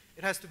it.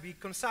 It has to be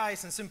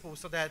concise and simple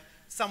so that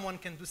someone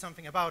can do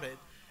something about it.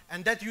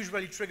 And that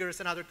usually triggers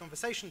another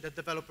conversation that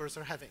developers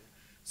are having.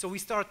 So we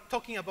start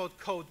talking about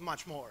code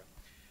much more.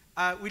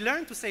 We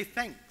learn to say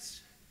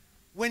thanks.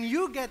 When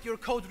you get your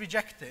code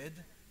rejected,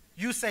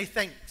 you say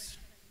thanks.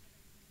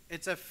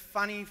 It's a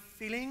funny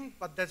feeling,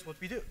 but that's what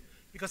we do.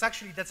 Because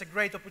actually, that's a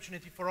great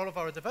opportunity for all of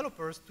our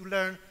developers to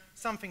learn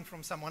something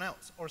from someone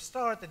else or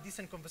start a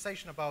decent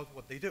conversation about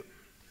what they do.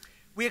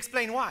 We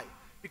explain why.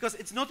 Because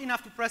it's not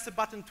enough to press a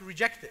button to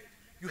reject it.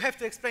 You have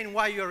to explain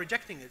why you're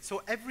rejecting it.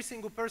 So every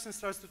single person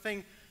starts to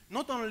think,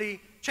 not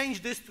only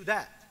change this to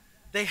that,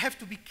 they have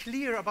to be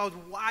clear about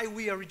why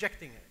we are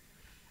rejecting it.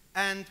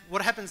 And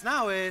what happens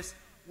now is,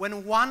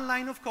 when one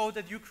line of code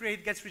that you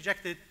create gets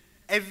rejected,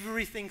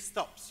 everything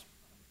stops.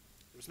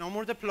 There's no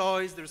more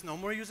deploys, there's no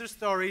more user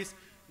stories,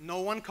 no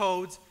one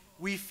codes.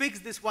 We fix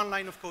this one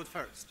line of code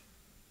first.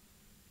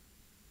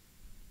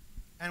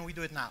 And we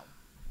do it now.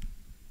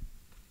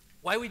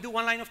 Why we do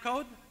one line of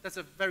code? That's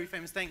a very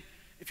famous thing.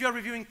 If you're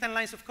reviewing 10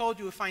 lines of code,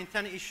 you will find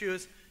 10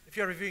 issues. If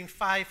you're reviewing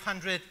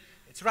 500,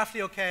 it's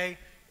roughly okay.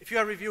 If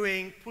you're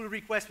reviewing pull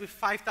requests with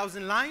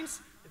 5,000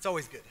 lines, it's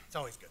always good. It's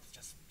always good.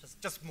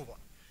 Just move on.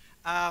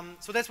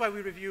 So that's why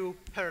we review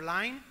per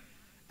line.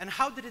 And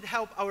how did it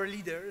help our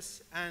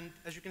leaders? And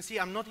as you can see,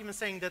 I'm not even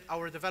saying that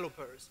our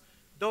developers.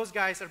 Those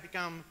guys have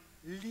become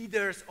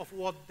leaders of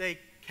what they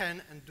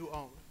can and do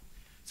own.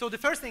 So the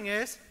first thing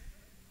is,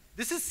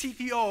 this is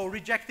CTO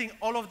rejecting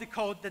all of the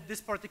code that this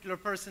particular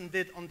person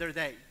did on their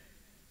day.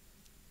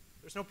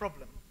 There's no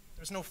problem.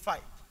 There's no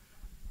fight.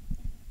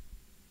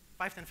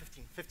 5, 10,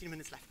 15. 15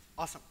 minutes left.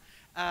 Awesome.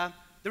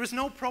 There is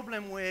no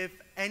problem with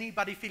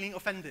anybody feeling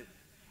offended.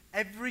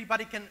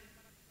 Everybody can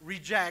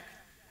reject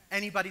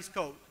anybody's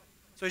code.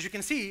 So as you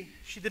can see,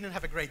 she didn't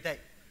have a great day,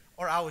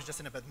 or I was just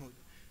in a bad mood.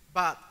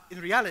 But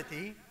in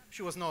reality,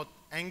 she was not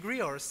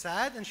angry or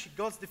sad, and she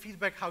got the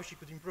feedback how she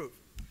could improve.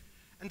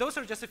 And those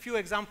are just a few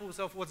examples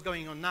of what's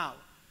going on now.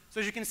 So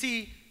as you can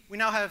see, we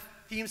now have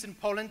teams in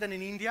Poland and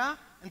in India,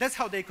 and that's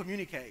how they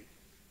communicate.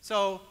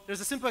 So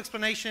there's a simple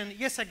explanation,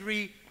 yes,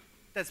 agree,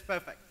 that's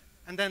perfect.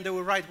 And then they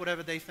will write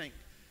whatever they think.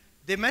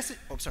 The message,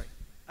 oh, sorry.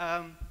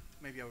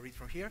 Maybe I'll read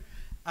from here.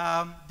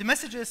 The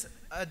messages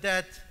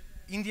that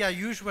India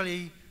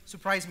usually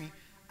surprise me.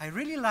 I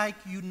really like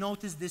you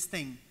notice this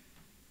thing.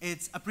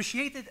 It's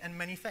appreciated and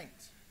many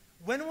thanks.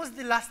 When was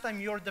the last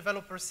time your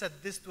developer said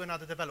this to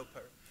another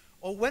developer?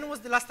 Or when was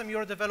the last time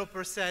your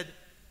developer said,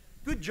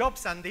 good job,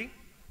 Sandy?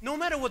 No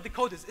matter what the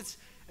code is. It's,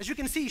 as you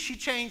can see, she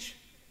changed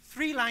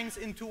 3 lines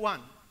into 1.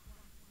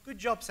 Good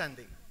job,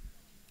 Sandy.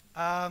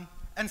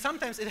 And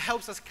sometimes it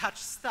helps us catch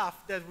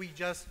stuff that we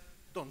just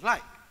don't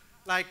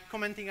like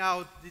commenting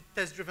out the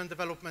test-driven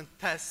development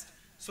test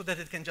so that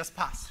it can just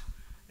pass.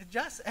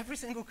 Every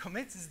single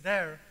commit is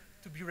there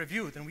to be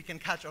reviewed, and we can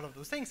catch all of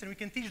those things, and we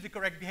can teach the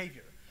correct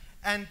behavior.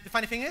 And the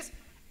funny thing is,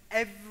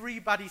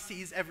 everybody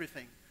sees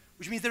everything,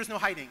 which means there's no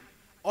hiding.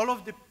 All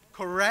of the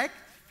correct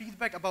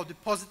feedback about the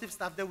positive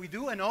stuff that we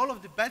do and all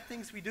of the bad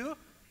things we do,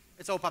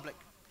 it's all public.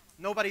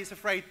 Nobody is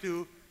afraid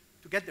to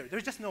get there.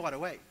 There's just no other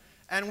way.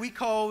 And we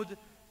code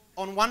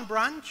on one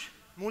branch,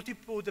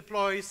 multiple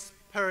deploys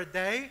per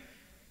day.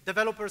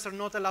 Developers are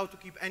not allowed to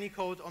keep any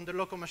code on the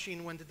local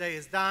machine when the day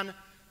is done.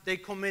 They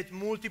commit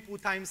multiple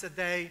times a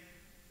day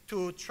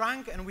to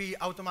trunk, and we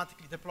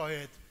automatically deploy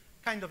it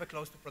kind of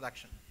close to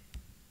production.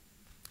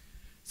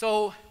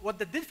 So what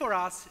that did for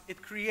us,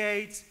 it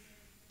creates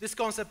this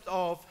concept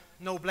of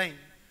no blame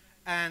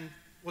and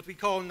what we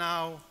call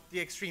now the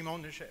extreme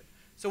ownership.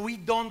 So we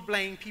don't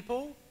blame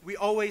people. We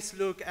always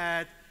look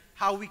at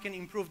how we can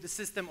improve the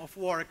system of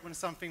work when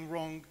something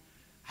wrong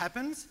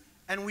happens,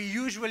 and we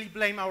usually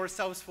blame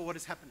ourselves for what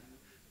is happening.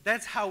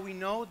 That's how we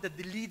know that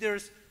the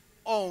leaders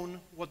own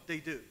what they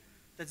do.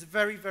 That's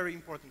very, very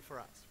important for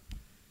us.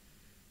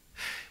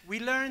 We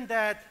learned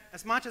that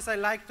as much as I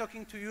like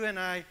talking to you and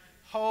I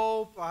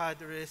hope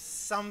there is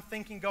some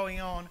thinking going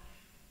on,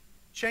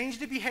 change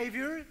the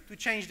behavior to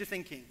change the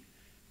thinking.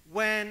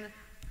 When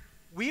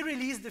we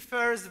released the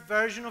first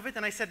version of it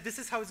and I said, this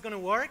is how it's going to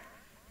work,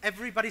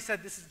 everybody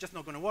said, this is just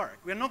not going to work.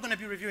 We're not going to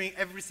be reviewing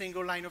every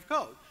single line of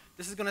code.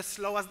 This is going to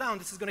slow us down.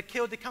 This is going to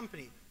kill the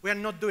company. We are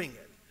not doing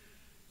it.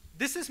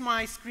 This is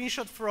my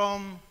screenshot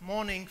from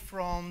morning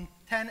from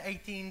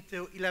 10:18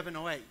 to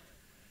 11:08.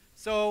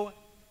 So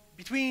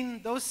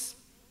between those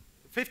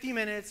 50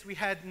 minutes, we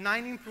had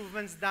 9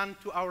 improvements done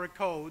to our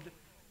code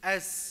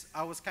as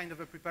I was kind of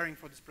preparing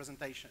for this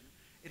presentation.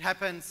 It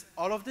happens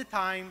all of the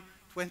time,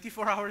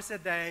 24 hours a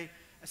day.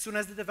 As soon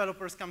as the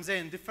developers comes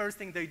in, the first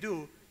thing they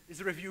do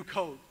is review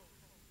code.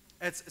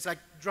 It's like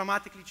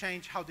dramatically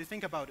change how they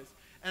think about it.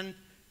 And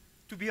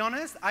to be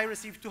honest, I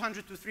receive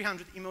 200 to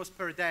 300 emails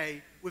per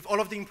day with all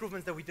of the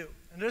improvements that we do.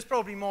 And there's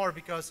probably more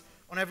because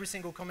on every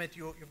single commit,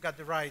 you've got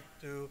the right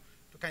to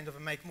kind of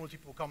make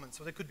multiple comments,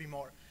 so there could be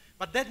more.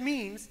 But that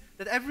means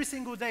that every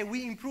single day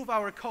we improve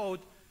our code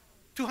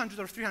 200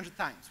 or 300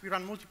 times. We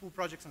run multiple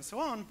projects and so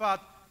on,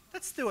 but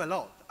that's still a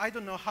lot. I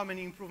don't know how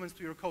many improvements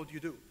to your code you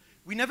do.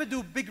 We never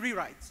do big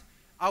rewrites.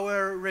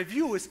 Our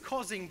review is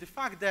causing the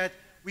fact that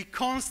we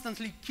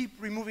constantly keep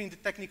removing the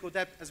technical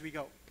debt as we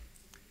go.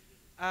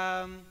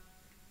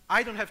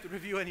 I don't have to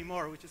review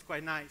anymore, which is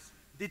quite nice.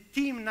 The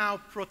team now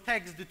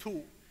protects the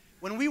tool.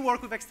 When we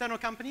work with external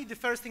company, the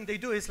first thing they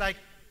do is like,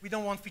 we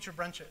don't want feature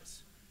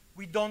branches.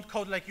 We don't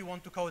code like you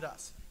want to code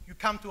us. You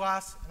come to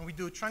us, and we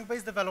do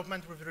trunk-based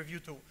development with the review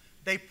tool.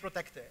 They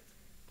protect it.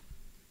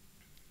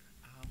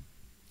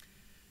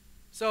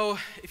 So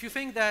if you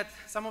think that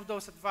some of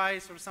those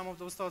advice or some of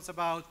those thoughts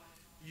about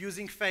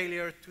using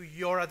failure to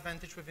your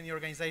advantage within your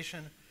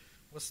organization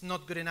was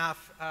not good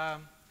enough,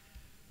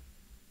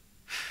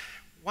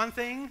 one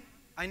thing,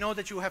 I know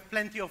that you have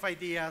plenty of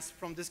ideas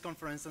from this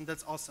conference, and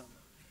that's awesome.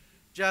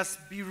 Just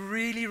be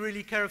really,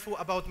 really careful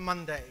about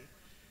Monday.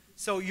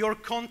 So your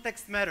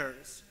context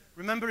matters.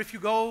 Remember, if you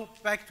go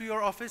back to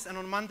your office and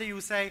on Monday you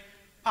say,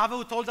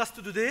 Pavel told us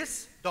to do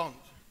this, don't.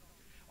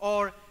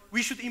 Or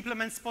we should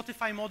implement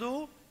Spotify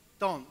model,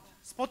 don't.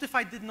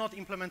 Spotify did not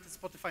implement the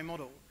Spotify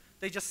model.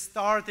 They just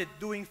started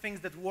doing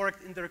things that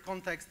worked in their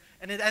context,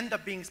 and it ended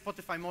up being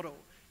Spotify model.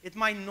 It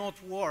might not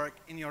work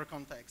in your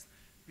context.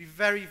 Be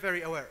very,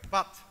 very aware.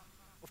 But,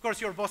 of course,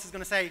 your boss is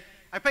going to say,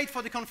 I paid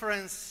for the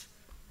conference,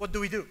 what do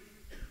we do?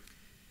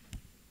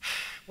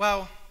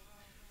 Well,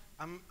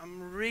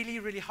 I'm really,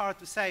 really hard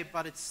to say,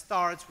 but it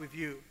starts with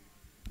you.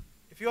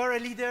 If you are a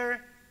leader,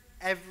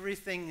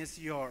 everything is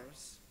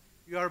yours.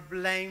 You are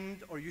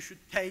blamed, or you should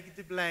take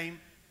the blame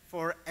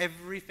for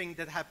everything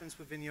that happens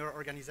within your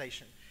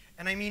organization.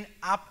 And I mean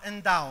up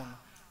and down,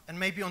 and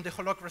maybe on the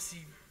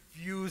holacracy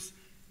views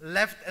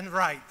left and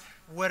right,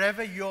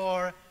 wherever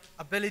your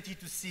ability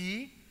to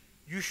see,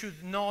 you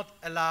should not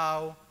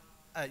allow,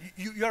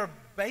 you're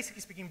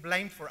basically speaking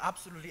blamed for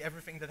absolutely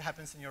everything that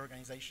happens in your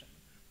organization.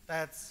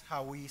 That's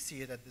how we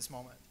see it at this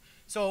moment.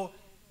 So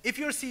if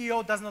your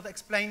CEO does not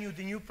explain you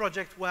the new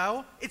project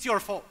well, it's your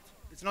fault.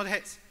 It's not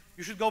his.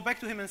 You should go back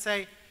to him and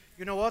say,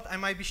 you know what, I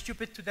might be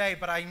stupid today,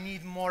 but I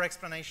need more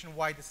explanation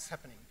why this is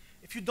happening.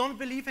 If you don't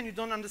believe and you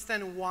don't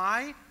understand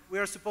why we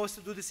are supposed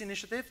to do this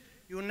initiative,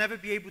 you will never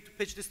be able to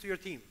pitch this to your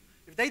team.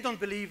 If they don't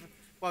believe,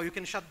 well, you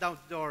can shut down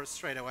the doors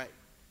straight away.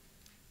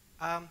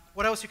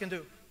 What else you can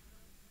do?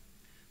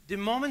 The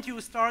moment you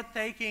start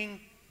taking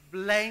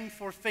blame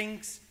for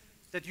things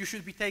that you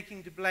should be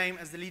taking the blame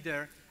as the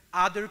leader,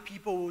 other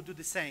people will do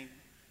the same.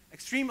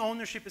 Extreme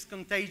ownership is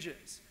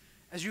contagious.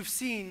 As you've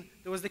seen,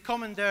 there was the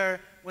comment there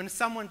when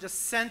someone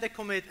just sent a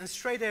commit and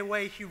straight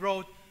away he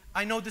wrote,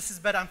 I know this is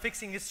bad, I'm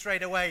fixing it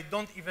straight away,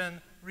 don't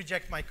even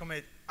reject my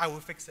commit, I will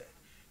fix it.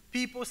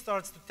 People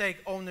start to take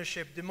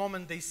ownership the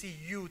moment they see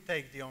you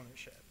take the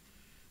ownership.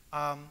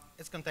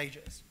 It's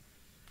contagious.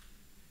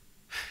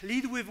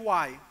 Lead with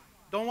why.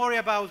 Don't worry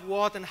about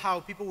what and how,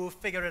 people will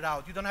figure it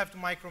out. You don't have to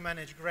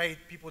micromanage great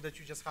people that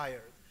you just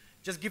hired.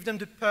 Just give them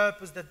the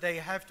purpose that they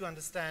have to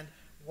understand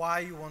why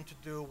you want to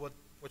do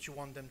what you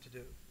want them to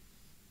do.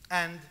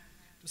 And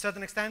to a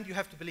certain extent, you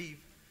have to believe.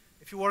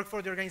 If you work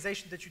for the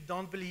organization that you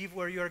don't believe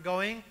where you're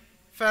going,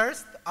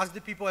 first, ask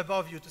the people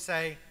above you to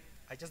say,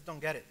 I just don't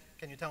get it.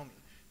 Can you tell me?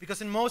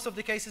 Because in most of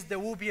the cases, there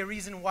will be a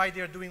reason why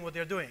they're doing what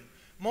they're doing.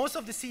 Most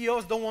of the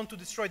CEOs don't want to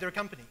destroy their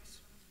companies.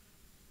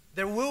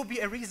 There will be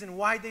a reason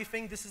why they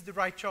think this is the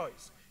right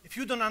choice. If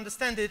you don't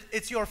understand it,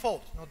 it's your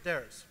fault, not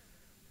theirs.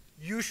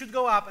 You should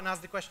go up and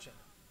ask the question.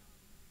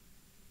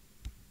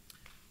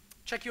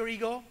 Check your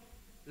ego.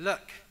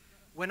 Look,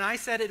 when I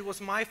said it was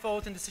my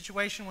fault in the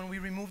situation when we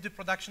removed the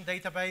production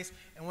database,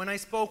 and when I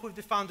spoke with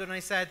the founder and I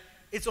said,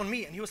 it's on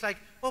me, and he was like,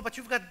 oh, but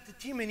you've got the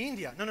team in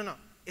India. No, no, no,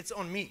 it's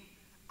on me.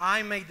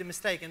 I made the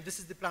mistake, and this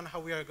is the plan how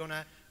we are going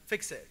to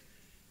fix it.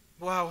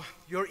 Well,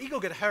 your ego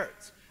gets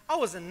hurt. I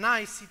was a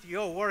nice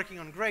CTO working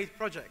on great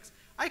projects.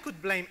 I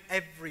could blame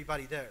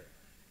everybody there.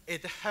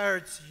 It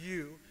hurts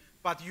you,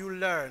 but you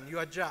learn, you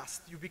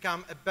adjust, you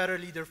become a better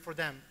leader for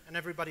them, and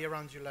everybody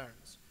around you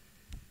learns.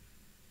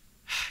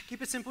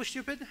 Keep it simple,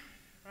 stupid,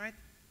 right?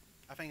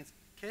 I think it's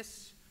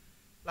KISS.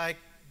 Like,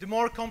 the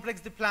more complex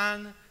the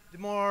plan, the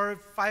more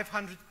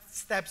 500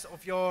 steps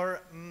of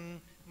your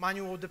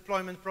manual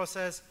deployment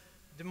process,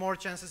 the more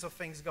chances of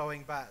things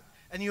going bad.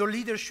 And your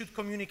leaders should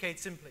communicate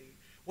simply.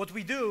 What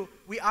we do,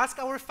 we ask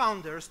our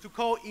founders to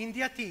call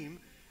India team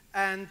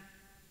and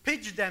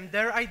pitch them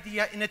their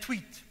idea in a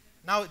tweet.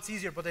 Now it's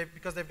easier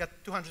because they've got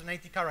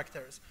 280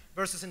 characters,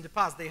 versus in the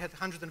past they had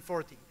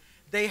 140.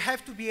 They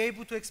have to be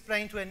able to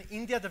explain to an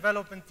India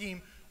development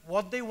team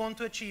what they want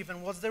to achieve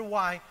and what's their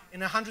why in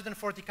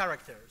 140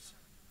 characters.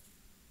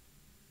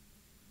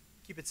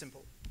 Keep it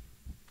simple.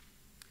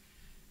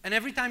 And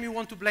every time you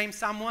want to blame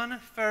someone,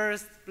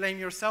 first blame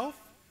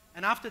yourself,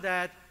 and after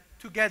that,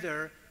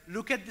 together,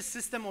 look at the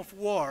system of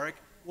work,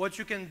 what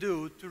you can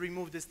do to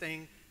remove this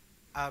thing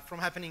from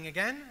happening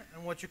again,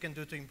 and what you can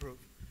do to improve.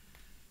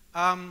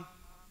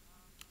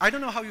 I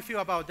don't know how you feel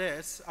about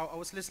this. I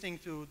was listening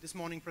to this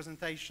morning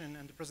presentation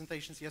and the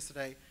presentations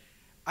yesterday.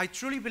 I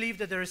truly believe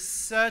that there is a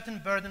certain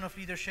burden of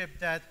leadership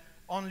that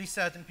only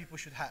certain people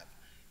should have.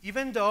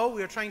 Even though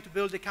we are trying to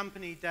build a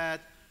company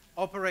that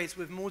operates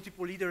with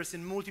multiple leaders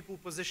in multiple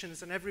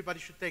positions and everybody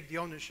should take the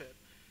ownership,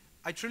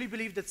 I truly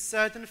believe that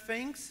certain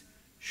things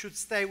should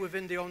stay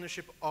within the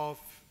ownership of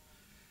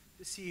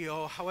the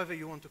CEO, however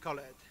you want to call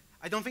it.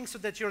 I don't think so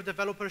that your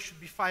developers should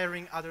be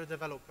firing other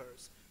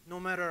developers, no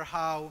matter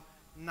how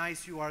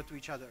nice you are to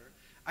each other.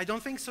 I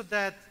don't think so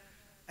that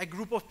a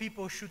group of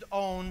people should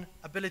own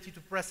ability to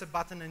press a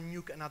button and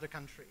nuke another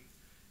country.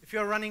 If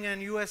you're running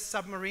an US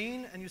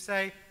submarine and you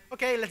say,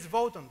 okay, let's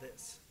vote on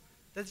this,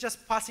 that's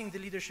just passing the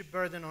leadership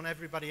burden on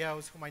everybody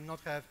else who might not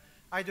have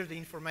either the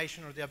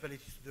information or the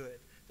ability to do it.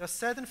 There are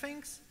certain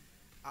things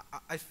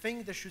I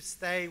think they should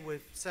stay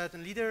with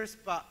certain leaders,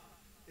 but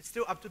it's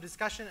still up to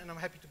discussion, and I'm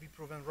happy to be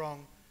proven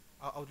wrong.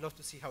 I would love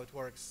to see how it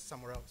works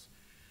somewhere else.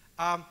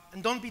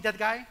 And don't be that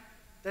guy.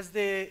 That's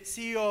the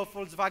CEO of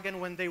Volkswagen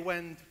when they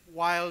went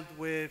wild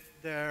with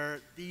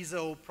their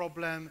diesel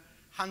problem,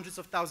 hundreds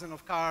of thousands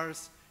of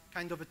cars,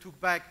 kind of a took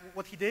back.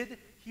 What he did,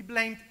 he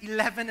blamed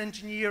 11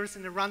 engineers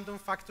in a random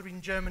factory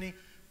in Germany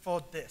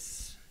for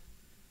this.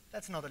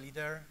 That's not a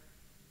leader.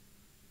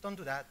 Don't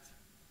do that.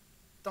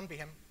 Don't be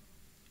him.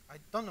 I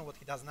don't know what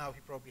he does now.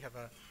 He probably have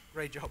a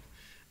great job.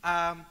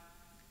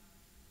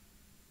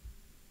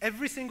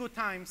 Every single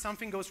time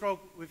something goes wrong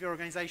with your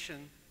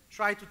organization,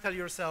 try to tell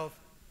yourself,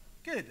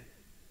 good,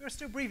 we're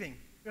still breathing.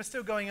 We're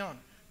still going on.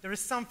 There is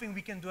something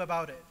we can do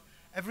about it.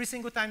 Every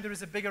single time there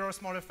is a bigger or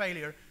smaller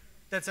failure,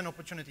 that's an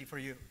opportunity for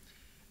you.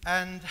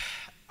 And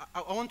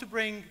I want to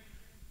bring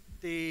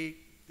the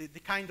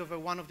kind of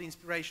one of the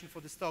inspiration for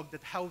this talk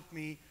that helped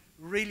me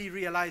really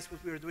realize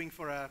what we were doing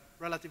for a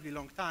relatively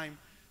long time.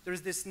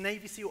 There's this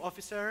Navy SEAL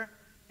officer.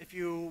 If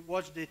you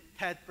watch the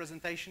TED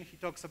presentation, he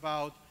talks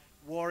about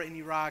war in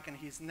Iraq, and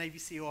he's a Navy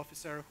SEAL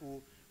officer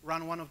who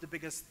ran one of the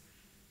biggest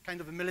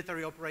kind of a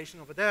military operation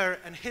over there,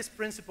 and his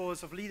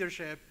principles of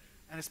leadership,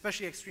 and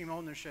especially extreme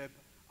ownership,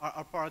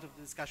 are part of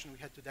the discussion we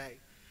had today.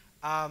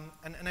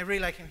 And I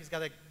really like him. He's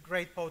got a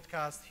great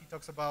podcast. He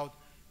talks about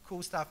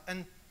cool stuff.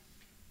 And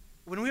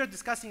when we are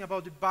discussing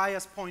about the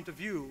biased point of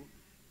view,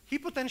 he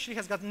potentially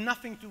has got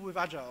nothing to do with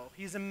Agile.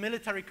 He's a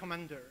military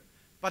commander.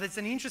 But it's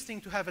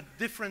interesting to have a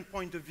different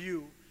point of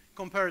view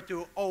compared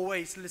to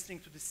always listening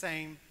to the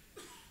same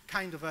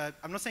kind of a,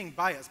 I'm not saying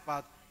bias,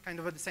 but kind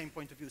of the same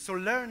point of view. So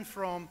learn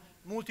from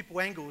multiple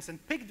angles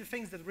and pick the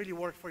things that really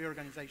work for your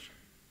organization.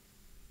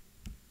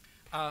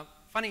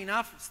 Funny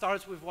enough, it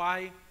starts with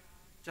why.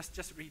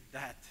 Just read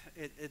that.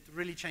 It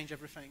really changed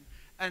everything.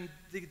 And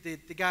the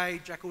guy,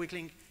 Jacko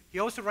Wickling, he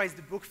also writes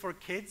the book for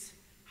kids,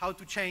 how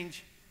to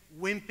change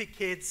wimpy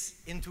kids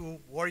into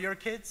warrior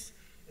kids.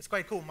 It's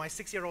quite cool. My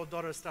 6-year-old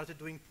daughter started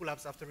doing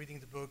pull-ups after reading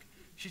the book.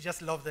 She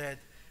just loved it.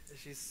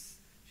 She's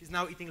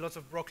now eating lots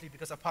of broccoli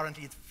because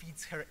apparently it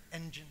feeds her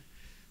engine,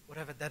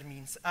 whatever that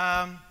means.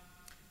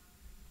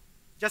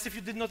 Just if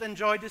you did not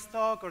enjoy this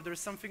talk or there's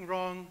something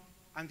wrong,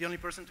 I'm the only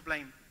person to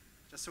blame,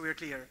 just so we're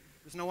clear.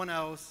 There's no one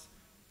else.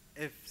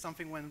 If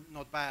something went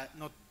not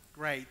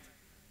great,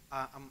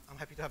 I'm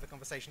happy to have a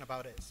conversation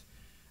about it.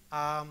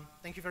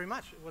 Thank you very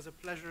much. It was a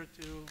pleasure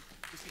to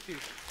speak to you.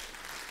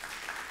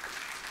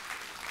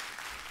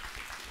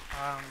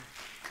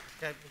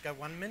 We've got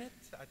 1 minute?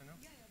 I don't know.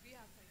 Yeah, we have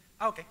time.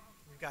 Oh, okay,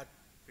 we've got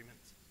 3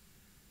 minutes.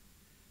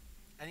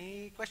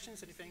 Any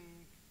questions, anything?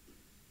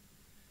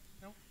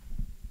 No?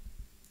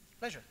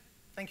 Pleasure.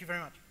 Thank you very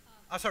much.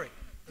 Sorry,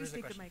 there is a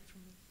question. Please take the mic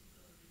from me.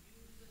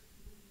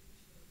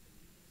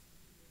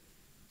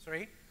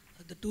 Sorry?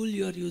 The tool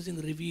you are using,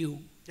 Review,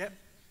 Yep.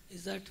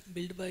 is that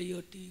built by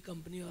your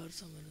company or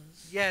someone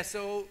else? Yeah,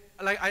 so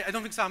like, I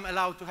don't think so I'm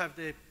allowed to have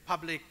the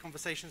public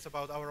conversations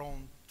about our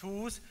own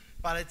tools,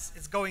 but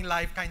it's going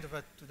live kind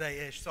of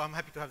today-ish, so I'm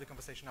happy to have the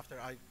conversation after.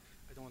 I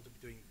don't want to be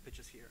doing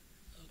pitches here.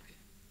 Okay.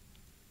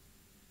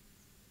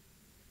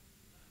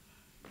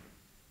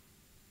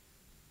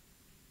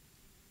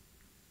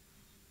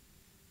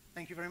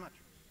 Thank you very much.